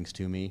action it brings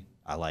to me.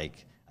 I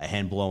like a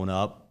hen blowing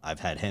up. I've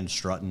had hens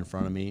strutting in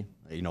front of me,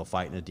 you know,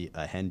 fighting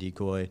a hen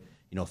decoy,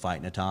 you know,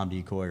 fighting a tom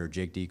decoy or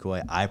jig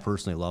decoy. I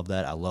personally love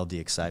that. I love the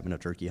excitement of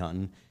turkey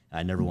hunting.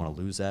 I never want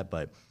to lose that.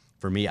 But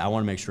for me, I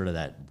want to make sure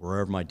that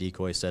wherever my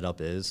decoy setup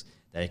is,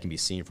 that it can be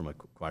seen from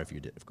quite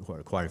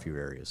a few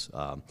areas.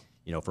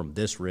 From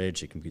this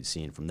ridge, it can be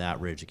seen. From that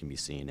ridge, it can be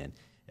seen. And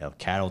a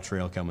cattle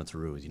trail coming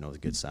through is, is a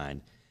good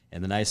sign.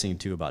 And the nice thing,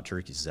 too, about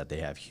turkeys is that they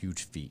have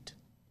huge feet.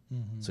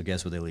 Mm-hmm. So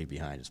guess what they leave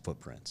behind is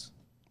footprints.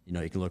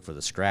 You can look for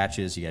the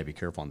scratches. You got to be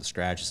careful on the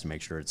scratches to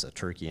make sure it's a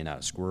turkey and not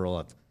a squirrel.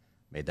 I've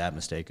made that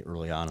mistake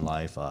early on in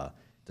life.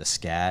 The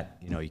scat,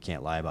 you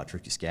can't lie about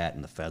turkey scat,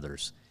 and the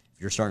feathers.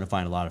 If you're starting to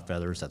find a lot of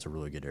feathers, that's a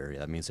really good area.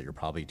 That means that you're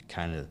probably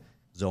kind of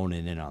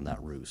zoning in on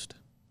that roost.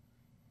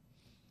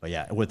 But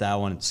yeah, with that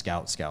one,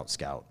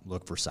 scout.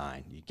 Look for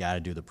sign. You got to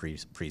do the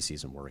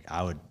preseason work.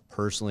 I would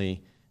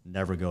personally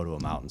never go to a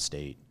mountain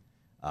state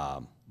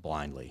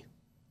blindly.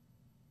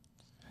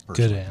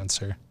 Good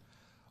answer.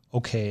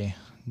 Okay,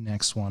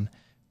 next one.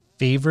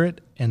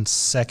 Favorite and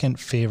second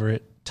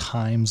favorite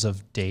times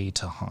of day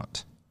to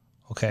hunt.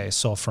 Okay,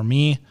 so for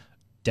me,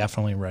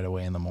 definitely right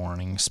away in the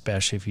morning,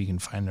 especially if you can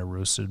find a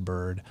roosted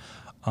bird.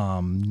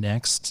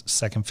 Next,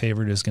 second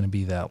favorite is going to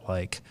be that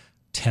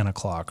 10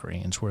 o'clock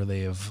range where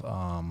they've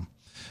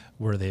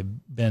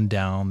been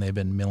down, they've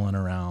been milling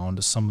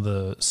around. Some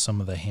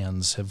of the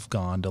hens have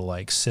gone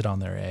to sit on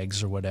their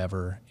eggs or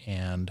whatever,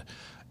 and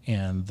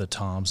the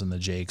toms and the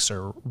jakes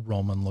are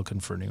roaming looking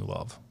for new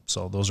love.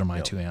 So those are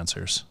my two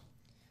answers.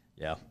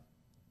 Yeah.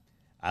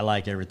 I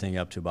like everything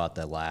up to about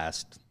that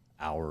last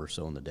hour or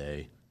so in the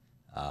day,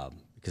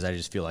 because I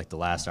just feel like the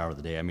last hour of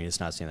the day, I mean,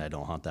 it's not saying that I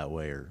don't hunt that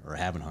way or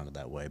haven't hunted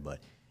that way, but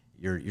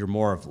you're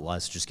more or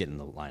less just getting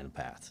the line of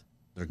path.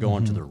 They're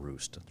going to the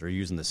roost. They're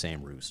using the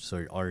same roost.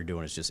 So all you're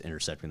doing is just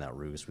intercepting that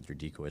roost with your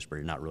decoys, but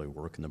you're not really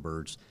working the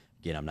birds.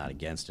 Again, I'm not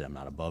against it. I'm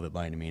not above it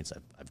by any means.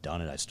 I've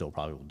done it. I still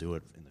probably will do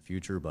it in the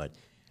future, but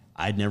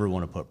I'd never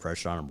want to put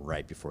pressure on them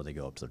right before they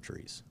go up to their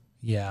trees.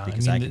 Yeah.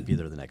 Because I could be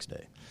there the next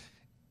day.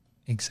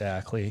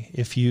 Exactly.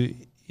 If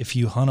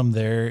you hunt them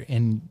there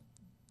and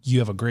you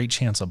have a great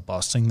chance of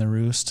busting the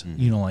roost,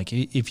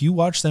 if you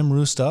watch them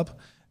roost up,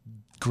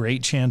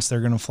 great chance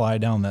they're going to fly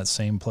down that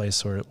same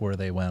place where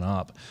they went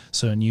up.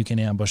 So, and you can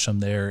ambush them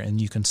there and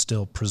you can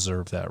still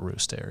preserve that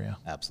roost area.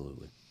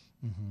 Absolutely.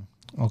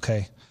 Mm-hmm.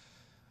 Okay.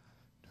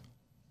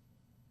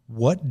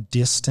 What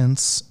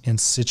distance and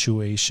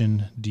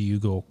situation do you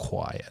go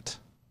quiet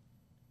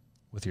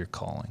with your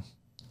calling?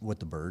 With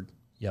the bird?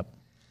 Yep.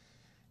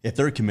 If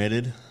they're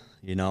committed,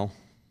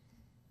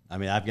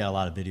 I've got a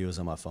lot of videos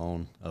on my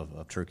phone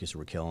of turkeys that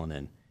we're killing,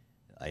 and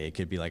it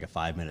could be like a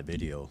 5-minute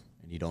video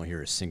and you don't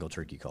hear a single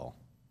turkey call.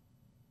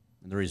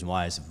 And the reason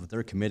why is if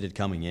they're committed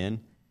coming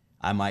in,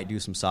 I might do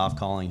some soft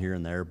calling here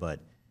and there, but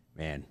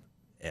man,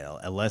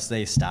 unless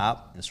they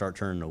stop and start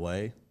turning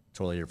away,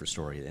 totally different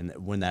story. And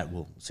when that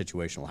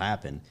situation will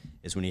happen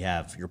is when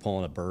you're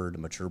pulling a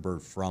mature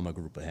bird from a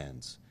group of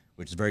hens,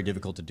 which is very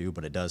difficult to do,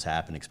 but it does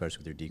happen, especially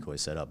with your decoy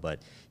setup.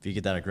 But if you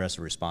get that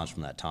aggressive response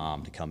from that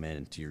tom to come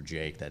in to your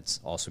jake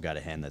that's also got a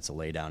hen that's a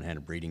lay-down hen,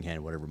 a breeding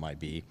hen, whatever it might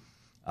be,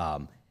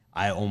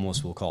 I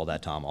almost will call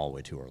that tom all the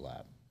way to her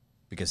lap,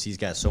 because he's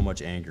got so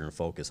much anger and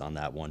focus on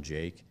that one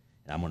jake,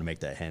 and I'm going to make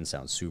that hen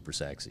sound super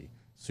sexy,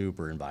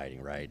 super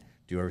inviting, right?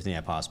 Do everything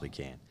I possibly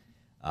can.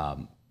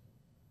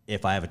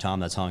 If I have a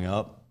tom that's hung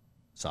up,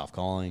 soft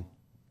calling,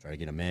 try to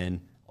get him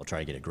in. I'll try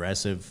to get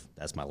aggressive.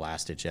 That's my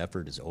last-ditch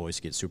effort, is always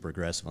get super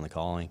aggressive on the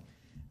calling.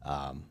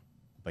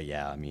 But,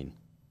 yeah,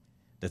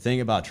 the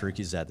thing about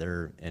turkeys is that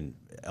and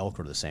elk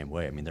are the same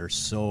way. They're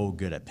so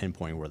good at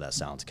pinpointing where that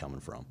sound's coming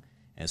from.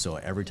 And so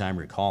every time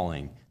you're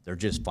calling, they're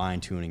just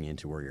fine-tuning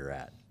into where you're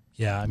at.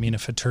 Yeah,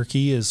 if a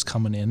turkey is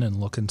coming in and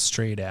looking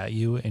straight at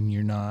you and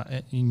you're not,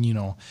 you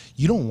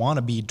don't want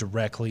to be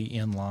directly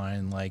in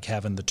line, like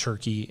having the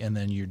turkey and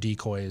then your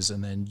decoys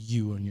and then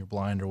you and your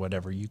blind or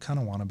whatever. You kind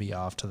of want to be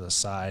off to the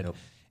side. Yep.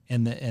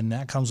 And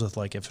that comes with,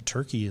 if a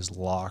turkey is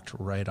locked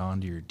right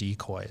onto your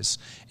decoys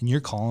and you're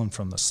calling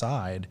from the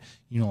side,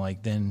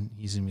 then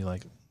he's going to be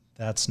like,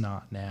 that's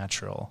not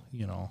natural.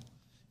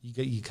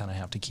 You kind of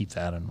have to keep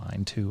that in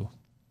mind too.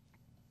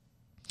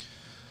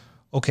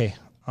 Okay.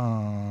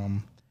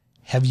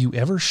 Have you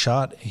ever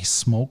shot a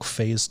smoke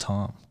phase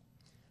tom?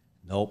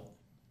 Nope.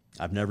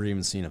 I've never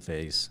even seen a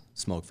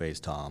smoke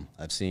phase tom.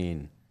 I've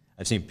seen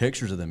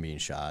pictures of them being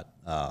shot.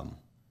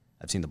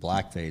 I've seen the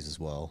black phase as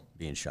well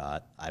being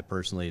shot. I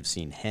personally have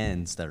seen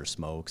hens that are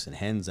smokes and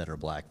hens that are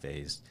black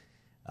phased.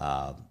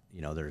 I've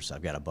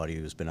got a buddy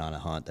who's been on a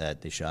hunt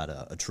that they shot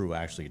a true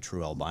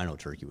albino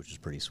turkey, which is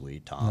pretty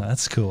sweet. Tom. Oh,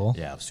 that's cool.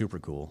 Yeah, super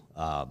cool.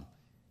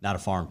 Not a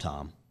farm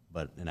tom,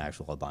 but an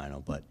actual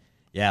albino. But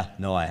yeah,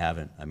 no, I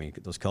haven't.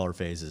 Those color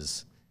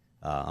phases,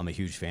 I'm a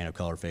huge fan of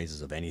color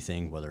phases of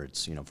anything, whether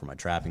it's, from my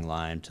trapping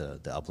line to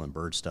the upland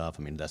bird stuff.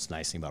 That's the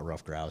nice thing about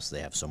rough grouse.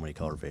 They have so many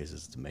color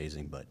phases. It's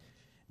amazing, but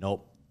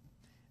nope.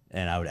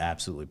 And I would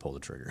absolutely pull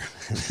the trigger.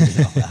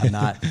 I'm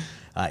not,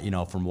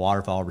 from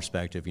waterfowl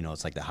perspective,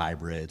 it's like the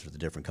hybrids or the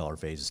different color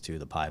phases too,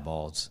 the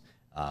piebalds.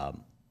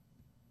 I'm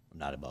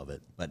not above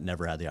it, but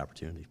never had the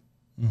opportunity.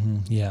 Mm-hmm.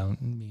 Yeah,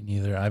 me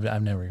neither.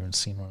 I've never even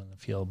seen one in the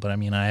field, but I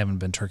haven't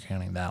been turkey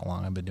hunting that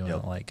long. I've been doing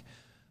it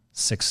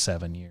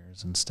 6-7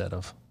 years instead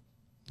of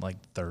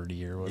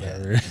 30 or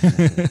whatever.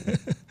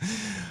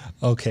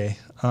 Okay.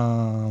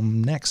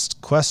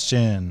 Next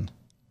question.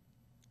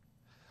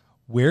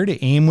 Where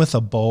to aim with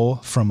a bow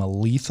from a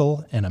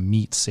lethal and a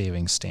meat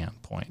saving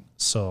standpoint?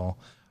 So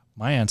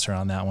my answer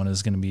on that one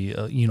is going to be,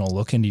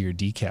 look into your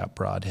decap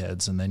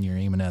broadheads, and then you're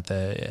aiming at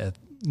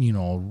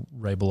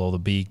right below the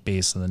beak,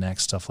 base of the neck,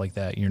 stuff like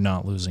that. You're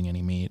not losing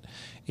any meat.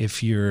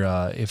 If you're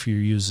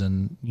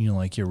using,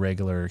 like your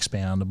regular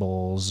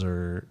expandables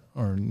or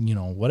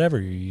whatever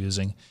you're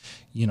using,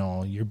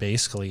 you're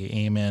basically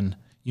aiming,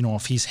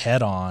 if he's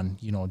head on,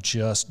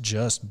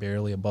 just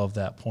barely above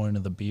that point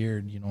of the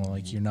beard,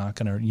 like you're not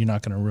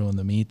gonna ruin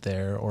the meat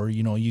there. Or,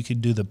 you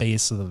could do the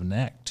base of the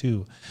neck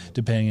too,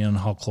 depending on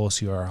how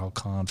close you are, how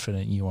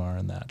confident you are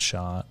in that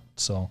shot.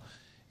 So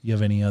you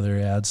have any other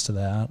adds to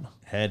that?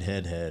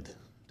 Head.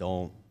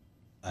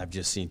 I've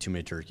just seen too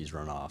many turkeys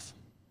run off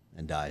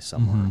and die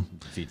somewhere,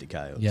 defeat the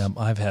coyotes. Yeah,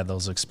 I've had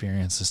those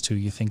experiences too.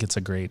 You think it's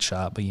a great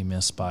shot, but you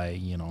miss by,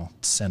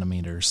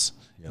 centimeters.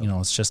 Yep.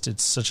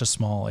 It's such a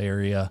small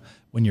area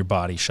when your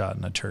body shot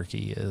in a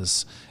turkey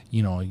is,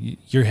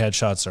 your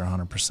headshots are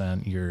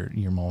 100%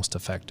 your most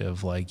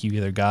effective. Like, you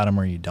either got them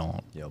or you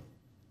don't. Yep.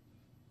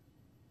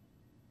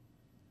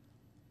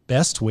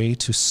 Best way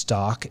to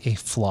stalk a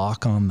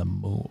flock on the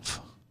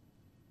move?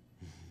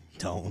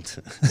 Don't.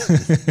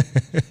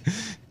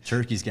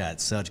 Turkey's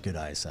got such good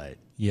eyesight.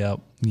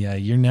 Yep. Yeah,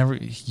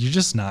 you're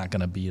just not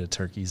going to beat a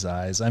turkey's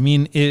eyes. I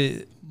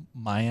mean,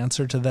 my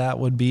answer to that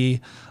would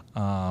be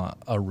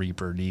a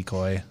Reaper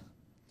decoy.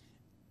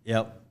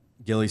 Yep.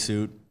 Ghillie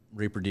suit,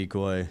 Reaper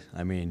decoy.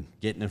 I mean,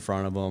 getting in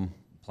front of them,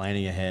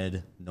 planning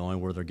ahead, knowing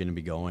where they're going to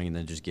be going, and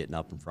then just getting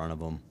up in front of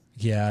them.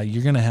 Yeah,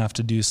 you're going to have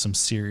to do some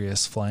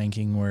serious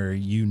flanking where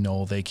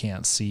they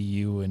can't see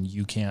you and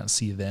you can't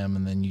see them,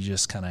 and then you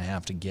just kind of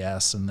have to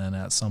guess. And then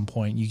at some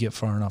point you get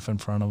far enough in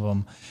front of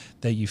them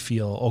that you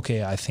feel,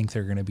 okay, I think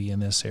they're going to be in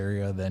this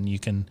area. Then you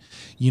can,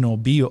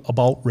 be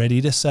about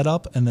ready to set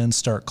up and then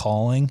start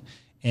calling.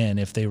 And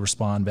if they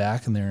respond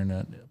back and they're in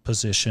a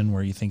position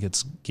where you think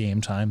it's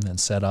game time, then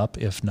set up.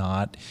 If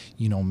not,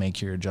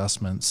 make your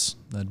adjustments.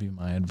 That'd be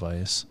my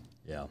advice.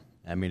 Yeah.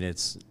 I mean,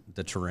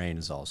 the terrain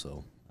is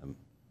also,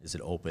 is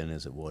it open?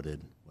 Is it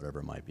wooded? Whatever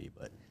it might be.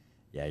 But,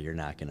 yeah, you're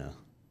not going to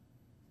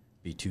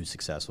be too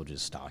successful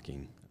just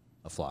stalking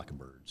a flock of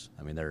birds.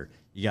 I mean,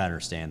 you got to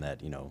understand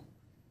that,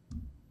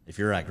 if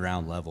you're at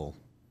ground level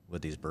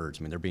with these birds,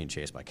 I mean, they're being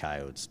chased by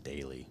coyotes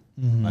daily,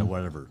 by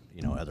whatever,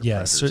 other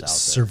predators out there.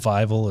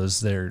 Survival is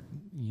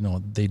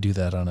they do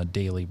that on a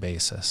daily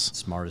basis.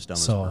 Smartest,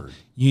 dumbest bird.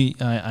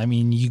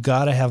 You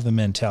got to have the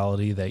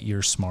mentality that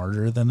you're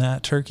smarter than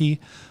that turkey,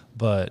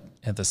 but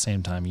at the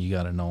same time, you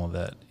got to know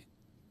that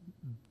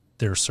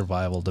their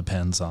survival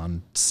depends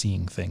on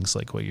seeing things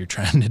like what you're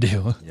trying to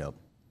do. Yep.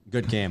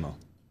 Good camo.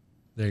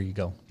 There you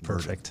go.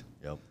 Perfect.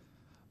 Yep.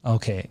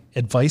 Okay.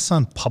 Advice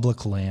on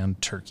public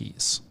land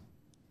turkeys.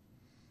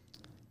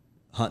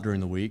 Hunt during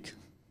the week.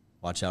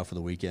 Watch out for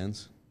the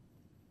weekends.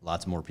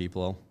 Lots more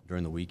people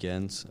during the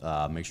weekends.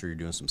 Make sure you're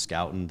doing some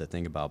scouting. The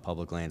thing about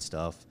public land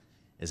stuff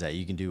is that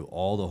you can do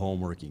all the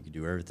homework. You can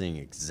do everything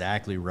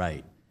exactly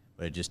right,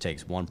 but it just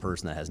takes one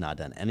person that has not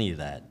done any of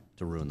that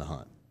to ruin the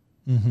hunt.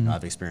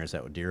 I've experienced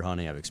that with deer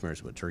hunting. I've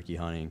experienced it with turkey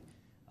hunting.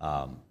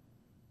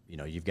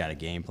 You've got a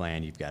game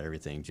plan. You've got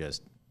everything.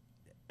 Just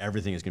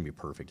everything is going to be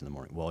perfect in the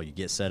morning. Well, you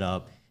get set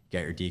up. You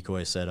got your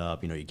decoys set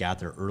up. You got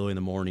there early in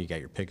the morning. You got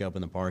your pickup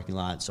in the parking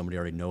lot. Somebody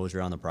already knows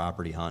you're on the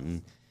property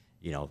hunting.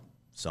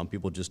 Some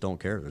people just don't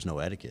care. There's no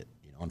etiquette.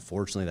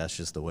 Unfortunately, that's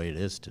just the way it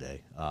is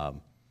today.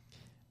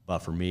 But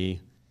for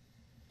me,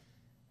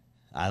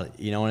 and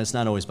it's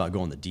not always about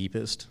going the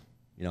deepest.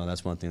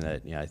 That's one thing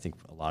that I think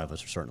a lot of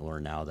us are starting to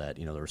learn now that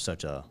there was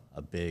such a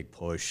big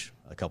push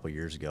a couple of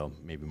years ago,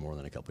 maybe more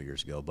than a couple of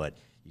years ago. But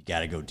you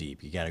got to go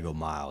deep. You got to go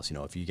miles.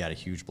 If you got a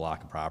huge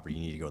block of property,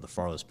 you need to go to the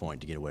farthest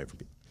point to get away from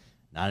people.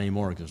 Not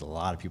anymore, because there's a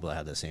lot of people that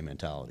have that same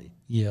mentality.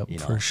 Yep,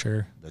 for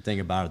sure. The thing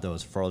about it, though,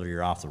 is the farther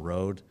you're off the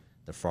road,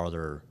 the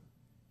farther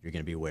you're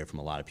going to be away from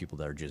a lot of people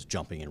that are just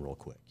jumping in real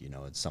quick.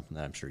 It's something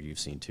that I'm sure you've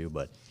seen too.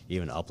 But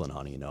even upland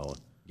hunting,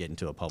 get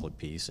into a public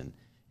piece and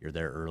you're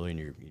there early and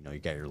you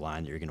got your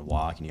line that you're going to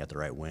walk and you got the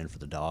right wind for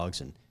the dogs,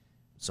 and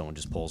someone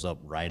just pulls up,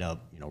 right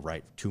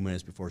 2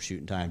 minutes before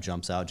shooting time,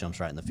 jumps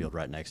right in the field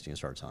right next to you and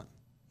starts hunting.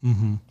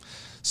 Mm-hmm.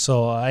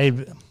 So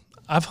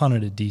I've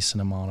hunted a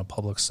decent amount of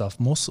public stuff,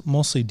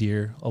 mostly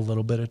deer, a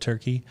little bit of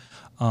turkey,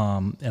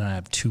 and I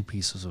have two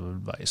pieces of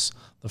advice.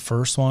 The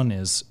first one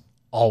is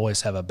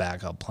always have a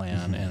backup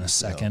plan and a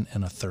second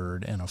and a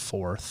third and a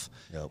fourth.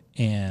 Yep.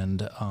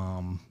 And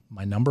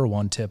my number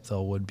one tip,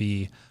 though, would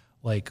be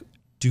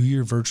do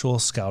your virtual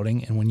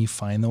scouting, and when you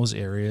find those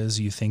areas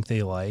you think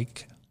they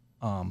like,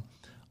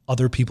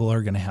 other people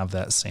are going to have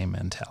that same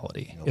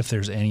mentality. Yep. If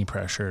there's any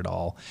pressure at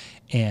all.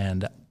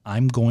 And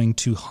I'm going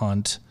to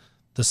hunt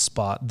the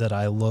spot that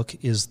I look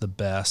is the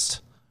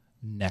best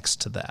next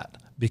to that,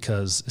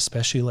 because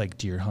especially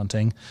deer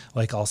hunting,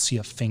 I'll see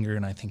a finger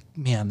and I think,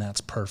 man,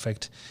 that's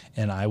perfect.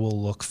 And I will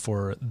look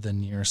for the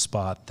near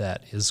spot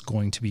that is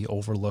going to be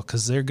overlooked,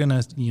 because they're going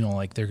to,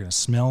 they're going to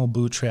smell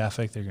boot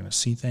traffic. They're going to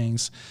see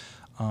things.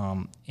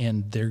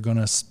 and they're going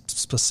to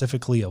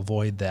specifically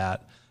avoid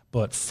that,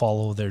 but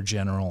follow their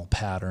general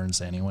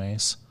patterns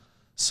anyways.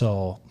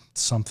 So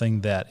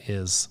something that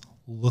is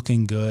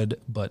looking good,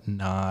 but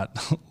not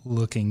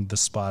looking the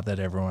spot that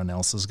everyone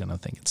else is going to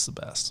think it's the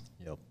best.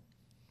 Yep.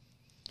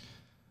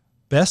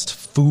 Best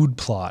food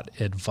plot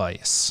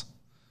advice.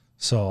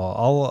 So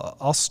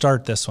I'll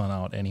start this one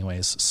out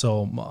anyways.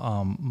 So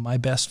my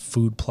best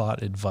food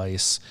plot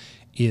advice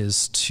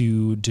is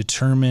to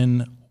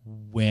determine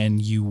when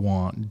you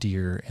want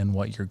deer and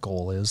what your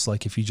goal is.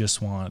 Like if you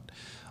just want,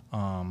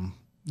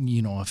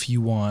 if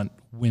you want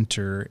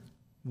winter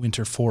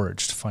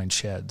forage to find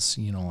sheds,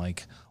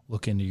 like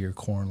look into your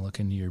corn, look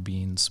into your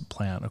beans,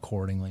 plant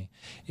accordingly.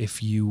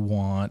 If you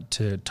want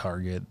to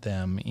target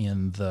them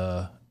in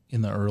the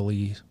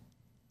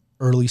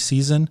early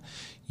season,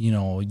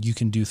 you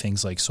can do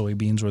things like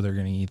soybeans where they're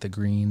going to eat the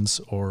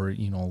greens, or,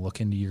 look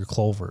into your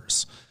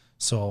clovers.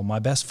 So my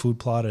best food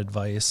plot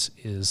advice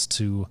is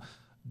to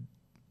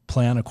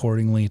plan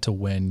accordingly to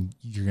when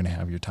you're going to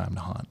have your time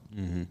to hunt.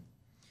 Mm-hmm.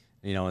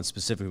 And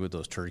specifically with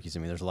those turkeys,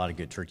 there's a lot of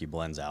good turkey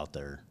blends out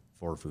there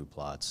for food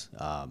plots.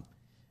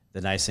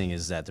 The nice thing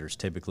is that there's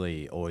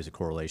typically always a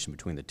correlation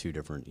between the two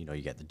different,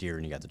 you got the deer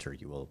and you got the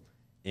turkey. Well,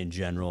 in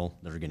general,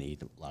 they're going to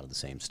eat a lot of the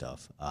same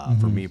stuff.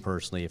 For me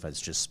personally, if it's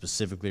just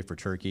specifically for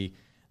turkey,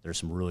 there's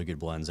some really good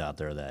blends out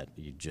there that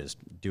you just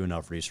do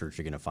enough research,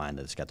 you're going to find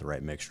that it's got the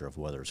right mixture of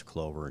whether it's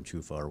clover and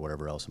chufa or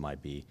whatever else it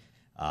might be.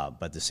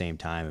 But at the same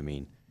time,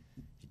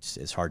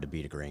 it's hard to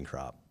beat a grain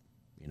crop.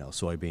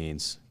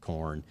 Soybeans,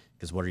 corn,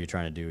 because what are you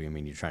trying to do?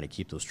 You're trying to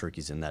keep those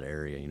turkeys in that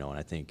area, and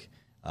I think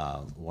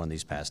one of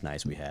these past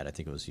nights we had, I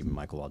think it was even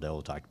Michael Waddell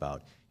who talked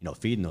about,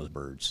 feeding those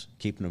birds,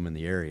 keeping them in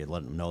the area,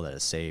 letting them know that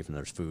it's safe and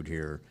there's food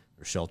here,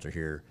 there's shelter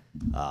here.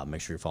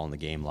 Make sure you're following the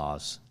game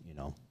laws,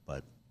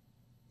 but.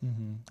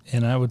 Mm-hmm.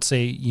 And I would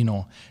say,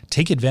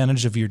 take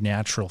advantage of your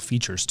natural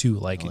features too.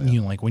 Like,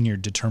 like when you're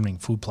determining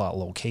food plot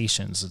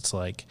locations, it's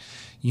like,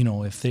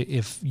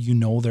 if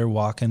they're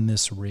walking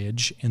this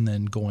ridge and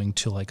then going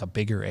to like a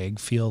bigger egg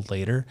field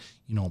later,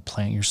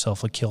 plant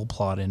yourself a kill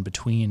plot in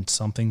between,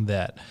 something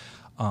that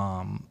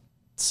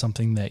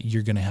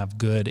you're going to have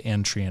good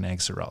entry and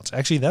exit routes.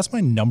 Actually, that's my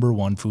number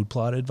one food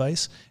plot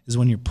advice is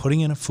when you're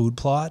putting in a food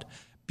plot,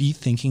 be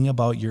thinking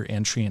about your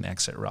entry and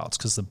exit routes,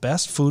 because the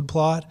best food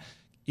plot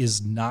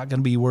is not going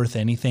to be worth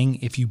anything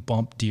if you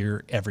bump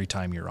deer every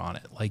time you're on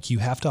it. Like you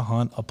have to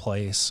hunt a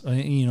place,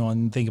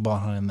 and think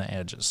about hunting the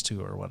edges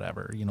too, or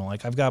whatever,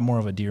 like I've got more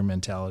of a deer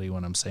mentality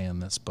when I'm saying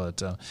this,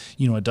 but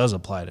it does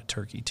apply to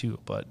turkey too,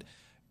 but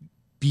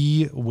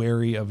be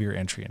wary of your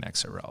entry and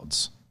exit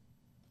routes.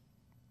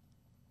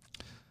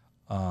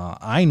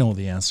 I know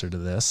the answer to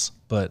this,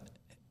 but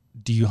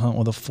do you hunt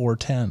with a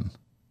 410?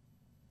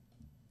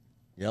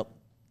 Yep.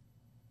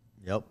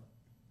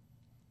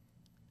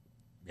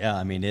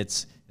 Yeah,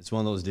 it's one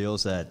of those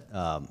deals that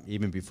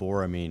even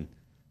before, not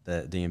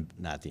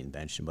the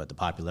invention, but the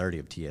popularity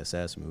of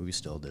TSS, we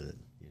still did it,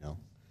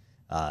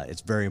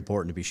 It's very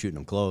important to be shooting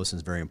them close, and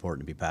it's very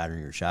important to be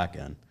patterning your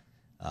shotgun.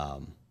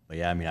 But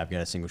yeah, I've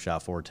got a single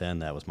shot 410.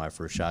 That was my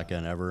first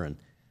shotgun ever, and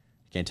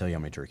I can't tell you how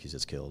many turkeys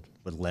it's killed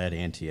with lead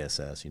and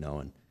TSS,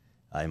 and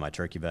in my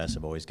turkey vest,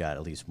 I've always got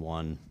at least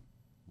one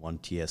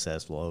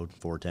TSS load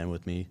 410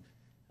 with me.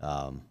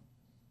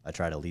 I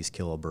try to at least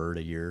kill a bird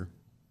a year.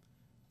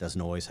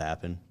 Doesn't always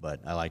happen, but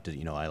I like to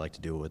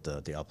do it with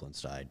the upland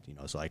side,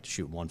 so I like to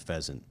shoot one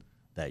pheasant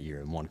that year,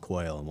 and one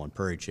quail, and one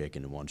prairie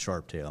chicken, and one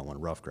sharptail, and one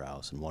rough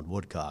grouse, and one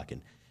woodcock,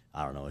 and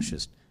I don't know, it's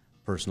just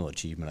personal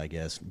achievement, I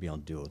guess, being able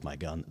to do it with my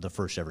gun, the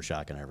first ever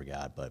shotgun I ever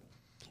got. But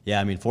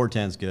yeah,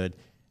 410's good.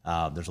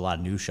 There's a lot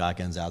of new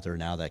shotguns out there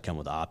now that come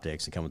with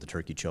optics and come with the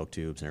turkey choke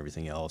tubes and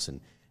everything else, and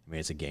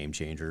it's a game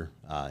changer.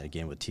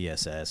 Again, with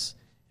TSS,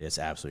 it's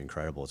absolutely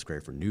incredible. It's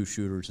great for new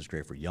shooters. It's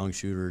great for young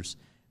shooters.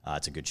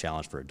 It's a good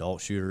challenge for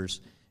adult shooters.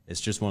 It's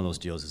just one of those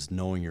deals. It's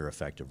knowing your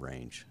effective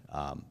range.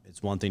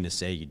 It's one thing to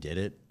say you did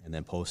it and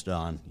then post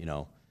on,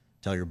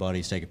 tell your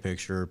buddies, take a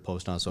picture,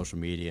 post on social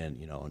media,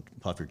 and and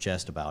puff your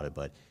chest about it.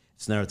 But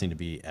it's another thing to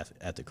be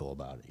ethical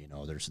about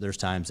it. There's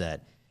times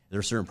that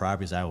there's certain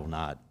properties I will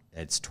not.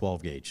 It's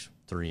 12 gauge,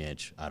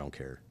 3-inch. I don't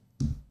care.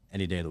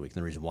 Any day of the week.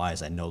 And the reason why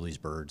is I know these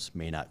birds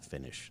may not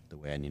finish the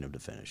way I need them to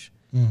finish.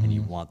 Mm-hmm. And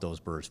you want those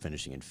birds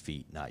finishing in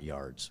feet, not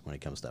yards, when it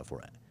comes to that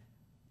format.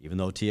 Even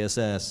though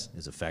TSS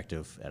is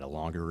effective at a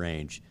longer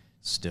range,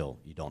 still,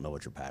 you don't know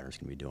what your pattern's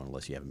going to be doing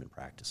unless you haven't been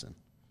practicing.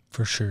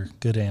 For sure.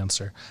 Good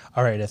answer.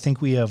 All right. I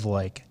think we have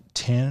like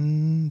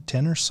 10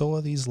 or so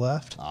of these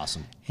left.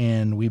 Awesome.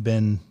 And we've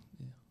been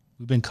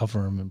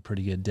covering them in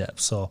pretty good depth.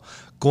 So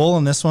goal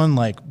in this one,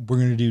 we're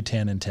going to do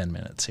 10 in 10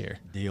 minutes here.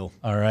 Deal.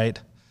 All right.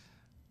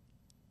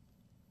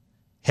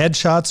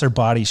 Headshots or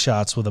body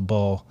shots with a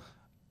bow.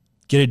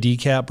 Get a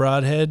decap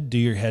broadhead, do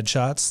your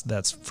headshots.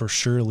 That's for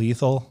sure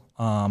lethal.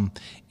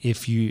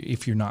 If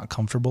you're not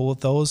comfortable with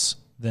those,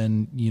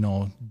 then,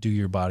 do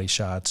your body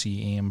shots.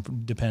 You aim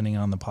depending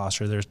on the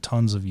posture. There's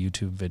tons of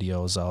YouTube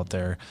videos out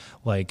there,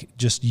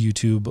 just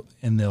YouTube,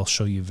 and they'll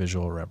show you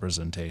visual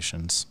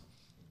representations.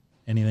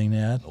 Anything to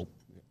add? Nope.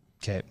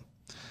 Okay.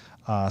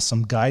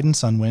 Some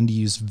guidance on when to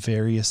use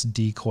various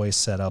decoy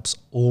setups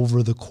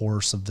over the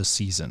course of the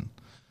season.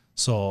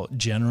 So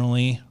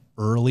generally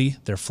early,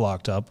 they're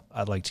flocked up.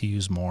 I'd like to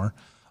use more.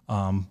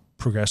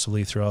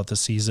 Progressively throughout the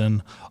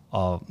season,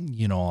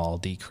 I'll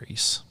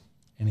decrease.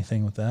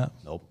 Anything with that?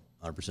 Nope,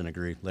 100%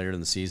 agree. Later in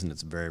the season,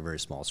 it's a very, very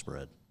small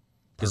spread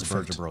because the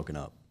birds are broken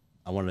up.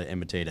 I wanted to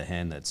imitate a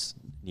hen that's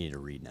needed a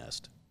reed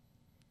nest.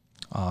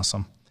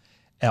 Awesome.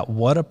 At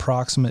what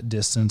approximate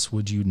distance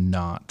would you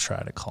not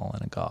try to call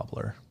in a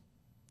gobbler?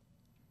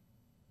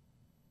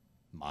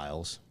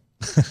 Miles.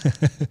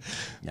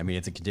 I mean,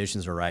 if the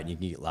conditions are right and you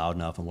can get loud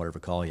enough on whatever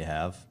call you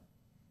have,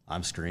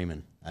 I'm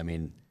screaming. I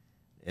mean,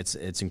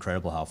 it's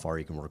incredible how far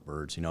you can work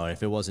birds.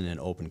 If it wasn't in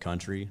open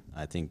country,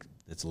 I think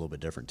it's a little bit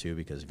different too,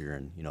 because if you're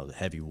in, the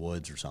heavy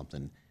woods or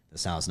something, the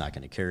sound's not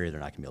going to carry. They're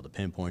not going to be able to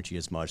pinpoint you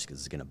as much because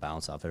it's going to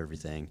bounce off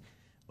everything.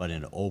 But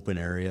in an open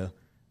area,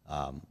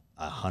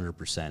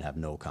 100% have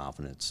no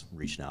confidence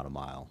reaching out a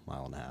mile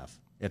and a half.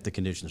 If the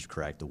conditions are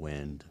correct, the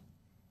wind,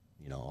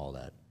 all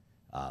that.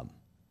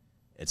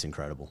 It's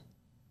incredible.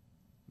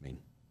 I mean,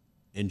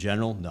 in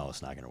general, no,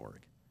 it's not going to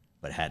work.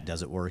 But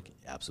does it work?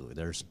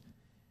 Absolutely.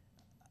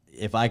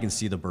 If I can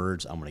see the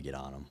birds, I'm going to get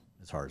on them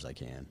as hard as I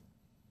can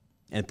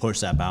and push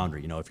that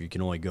boundary. If you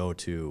can only go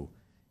to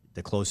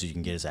the closest you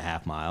can get is a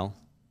half mile,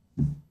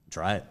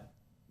 try it.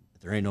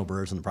 If there ain't no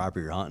birds on the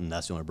property you're hunting,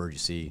 that's the only bird you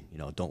see.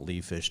 Don't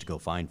leave fish to go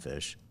find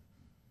fish,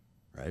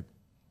 right?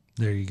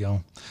 There you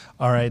go.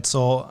 All right.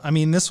 So,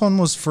 this one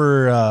was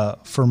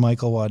for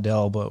Michael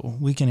Waddell, but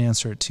we can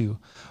answer it too.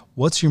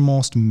 What's your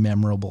most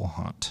memorable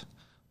hunt?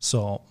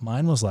 So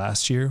mine was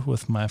last year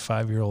with my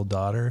 5-year-old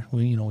daughter.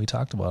 We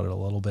talked about it a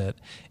little bit,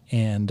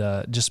 and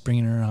just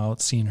bringing her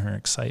out, seeing her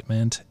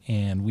excitement.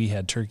 And we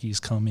had turkeys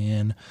come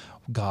in,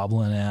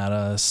 gobbling at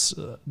us,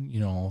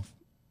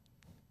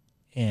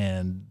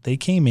 and they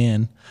came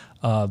in.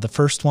 The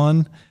first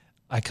one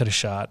I could have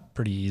shot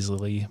pretty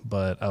easily,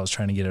 but I was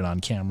trying to get it on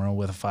camera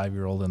with a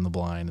 5-year-old in the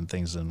blind, and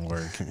things didn't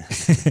work.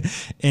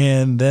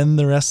 And then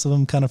the rest of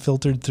them kind of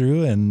filtered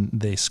through, and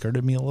they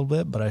skirted me a little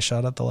bit, but I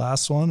shot at the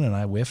last one, and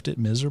I whiffed it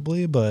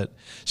miserably. But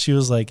she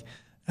was like,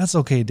 "That's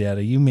okay,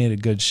 Daddy. You made a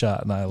good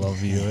shot, and I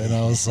love you." And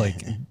I was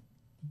like,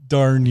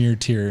 darn near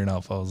tearing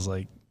up. I was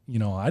like,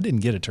 I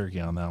didn't get a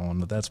turkey on that one,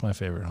 but that's my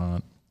favorite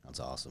hunt.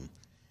 That's awesome.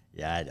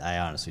 Yeah, I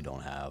honestly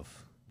don't have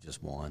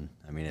just one.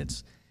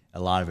 A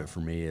lot of it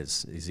for me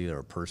is either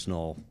a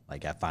personal,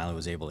 like I finally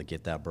was able to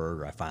get that bird,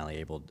 or I finally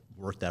able to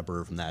work that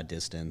bird from that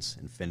distance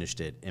and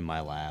finished it in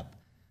my lap,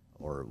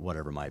 or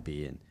whatever it might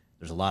be. And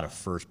there's a lot of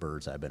first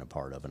birds I've been a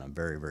part of, and I'm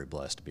very, very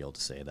blessed to be able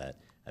to say that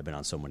I've been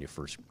on so many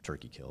first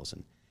turkey kills.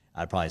 And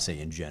I'd probably say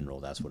in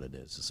general, that's what it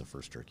is. It's a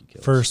first turkey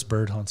kill. First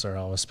bird hunts are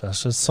always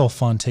special. It's so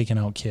fun taking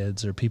out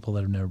kids or people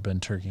that have never been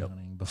turkey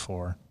hunting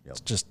before. It's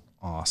just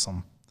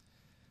awesome.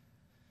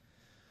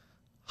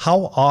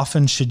 How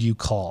often should you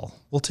call?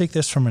 We'll take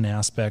this from an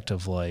aspect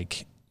of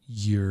like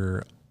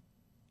you're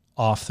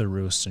off the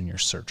roost and you're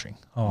searching.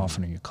 How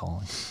often are you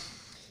calling?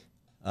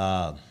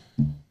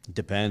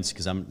 Depends,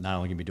 because I'm not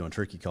only going to be doing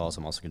turkey calls,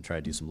 I'm also going to try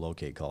to do some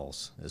locate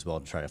calls as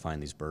well to try to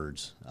find these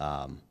birds.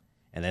 And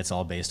that's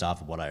all based off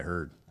of what I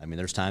heard.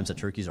 There's times that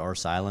turkeys are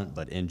silent,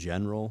 but in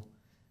general,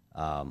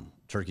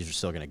 turkeys are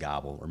still going to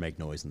gobble or make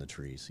noise in the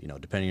trees.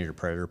 Depending on your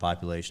predator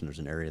population, there's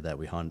an area that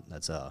we hunt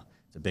that's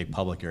it's a big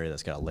public area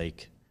that's got a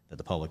lake that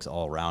the public's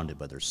all around it,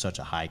 but there's such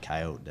a high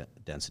coyote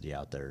density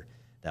out there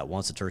that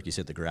once the turkeys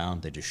hit the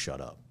ground, they just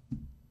shut up.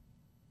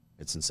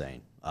 It's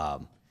insane.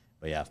 But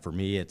yeah, for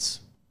me,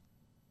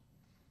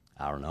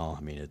 I don't know.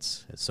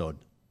 It's so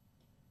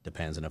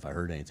depends on if I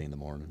heard anything in the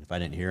morning. If I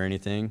didn't hear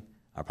anything,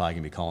 I'm probably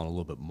gonna be calling a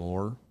little bit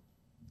more.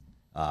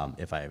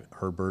 If I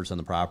heard birds on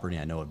the property,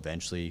 I know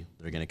eventually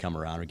they're gonna come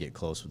around or get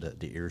close with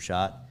the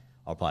earshot.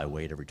 I'll probably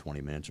wait every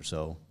 20 minutes or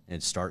so. And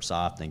it starts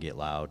soft, then get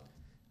loud.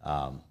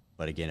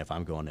 But again, if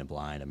I'm going in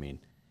blind,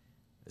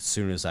 as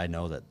soon as I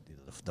know that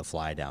the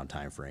fly down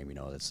time frame,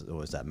 it's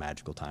always that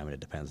magical time, and it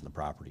depends on the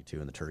property too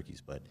and the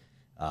turkeys. But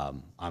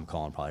I'm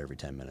calling probably every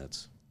 10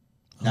 minutes.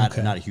 Not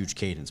a huge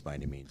cadence by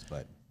any means,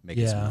 but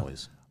making some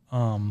noise.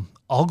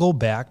 I'll go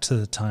back to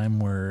the time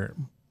where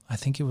I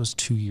think it was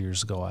 2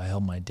 years ago. I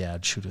helped my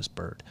dad shoot his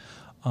bird.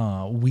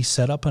 We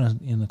set up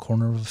in the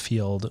corner of a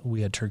field.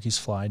 We had turkeys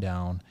fly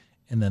down,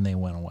 and then they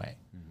went away.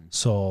 Mm-hmm.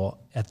 So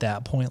at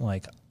that point,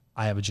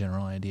 I have a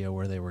general idea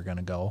where they were going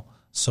to go.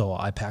 So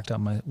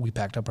we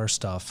packed up our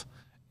stuff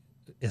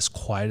as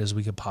quiet as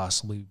we could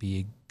possibly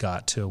be,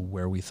 got to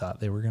where we thought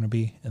they were going to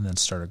be, and then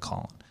started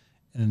calling.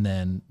 And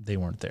then they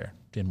weren't there.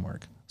 Didn't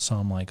work. So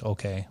I'm like,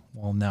 okay,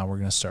 well, now we're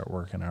going to start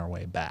working our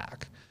way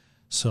back.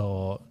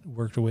 So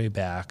worked our way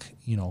back,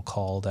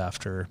 called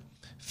after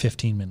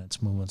 15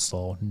 minutes, moving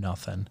slow,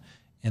 nothing.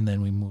 And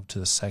then we moved to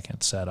the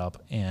second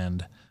setup,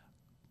 and,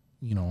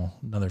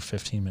 another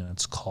 15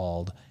 minutes,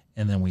 called,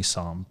 and then we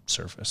saw them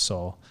surface.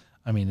 So,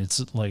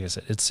 it's like I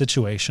said, it's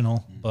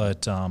situational,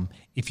 but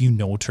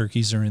if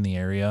turkeys are in the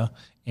area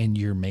and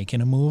you're making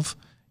a move,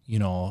 you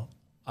don't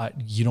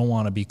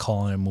want to be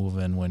calling and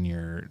moving when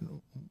you're,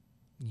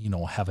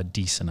 have a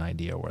decent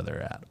idea where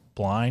they're at.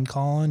 Blind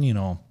calling,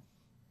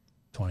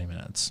 20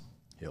 minutes.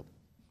 Yep.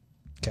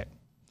 Okay.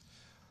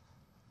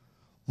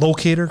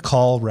 Locator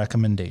call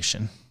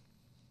recommendation.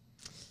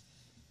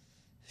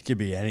 It could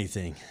be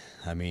anything.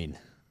 I mean,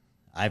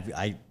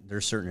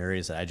 there's certain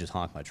areas that I just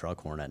honk my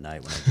truck horn at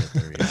night when I get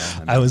there. You know? I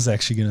mean, I was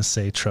actually going to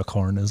say truck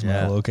horn is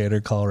my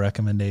locator call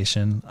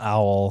recommendation.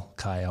 Owl,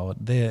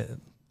 coyote,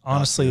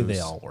 honestly, they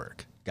all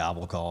work.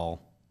 Gobble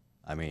call.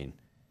 I mean,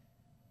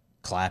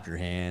 clap your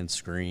hands,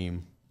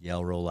 scream,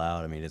 yell, roll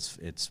out. I mean,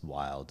 it's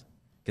wild.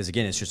 Because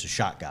again, it's just a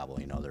shot gobble.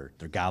 You know,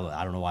 they're gobbling.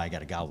 I don't know why I got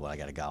to gobble. I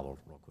got to gobble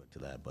real quick to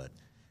that. But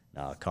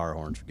no, car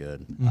horns are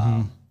good.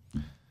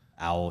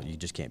 Owl, you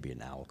just can't be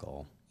an owl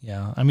call.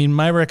 Yeah, I mean,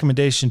 my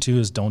recommendation too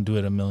is don't do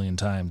it a million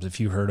times. If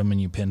you heard them and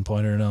you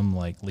pinpointed them,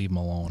 like leave them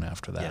alone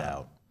after that. Get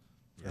out.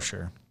 For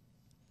sure.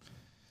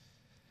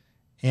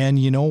 And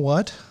you know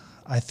what?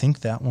 I think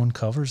that one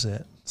covers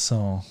it.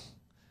 So,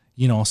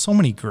 you know, so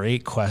many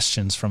great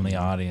questions from the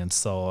audience.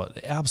 So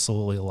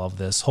absolutely love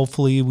this.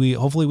 Hopefully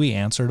we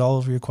answered all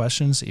of your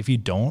questions. If you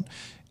don't,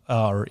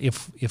 or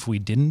if we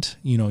didn't,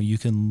 you know, you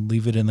can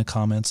leave it in the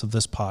comments of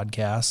this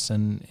podcast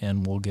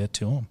and we'll get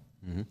to them.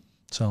 Mm-hmm.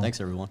 So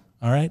thanks everyone.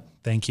 All right.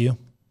 Thank you.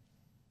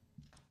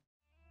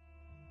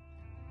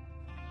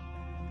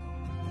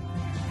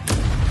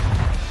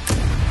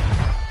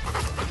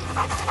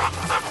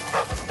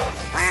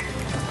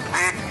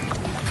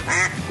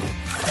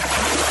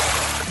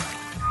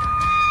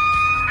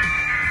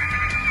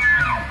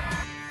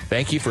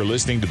 Thank you for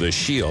listening to the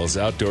Scheels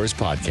Outdoors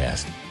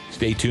Podcast.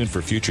 Stay tuned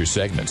for future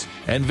segments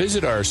and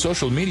visit our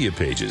social media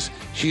pages,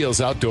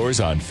 Scheels Outdoors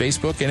on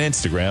Facebook and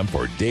Instagram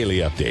for daily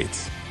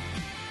updates.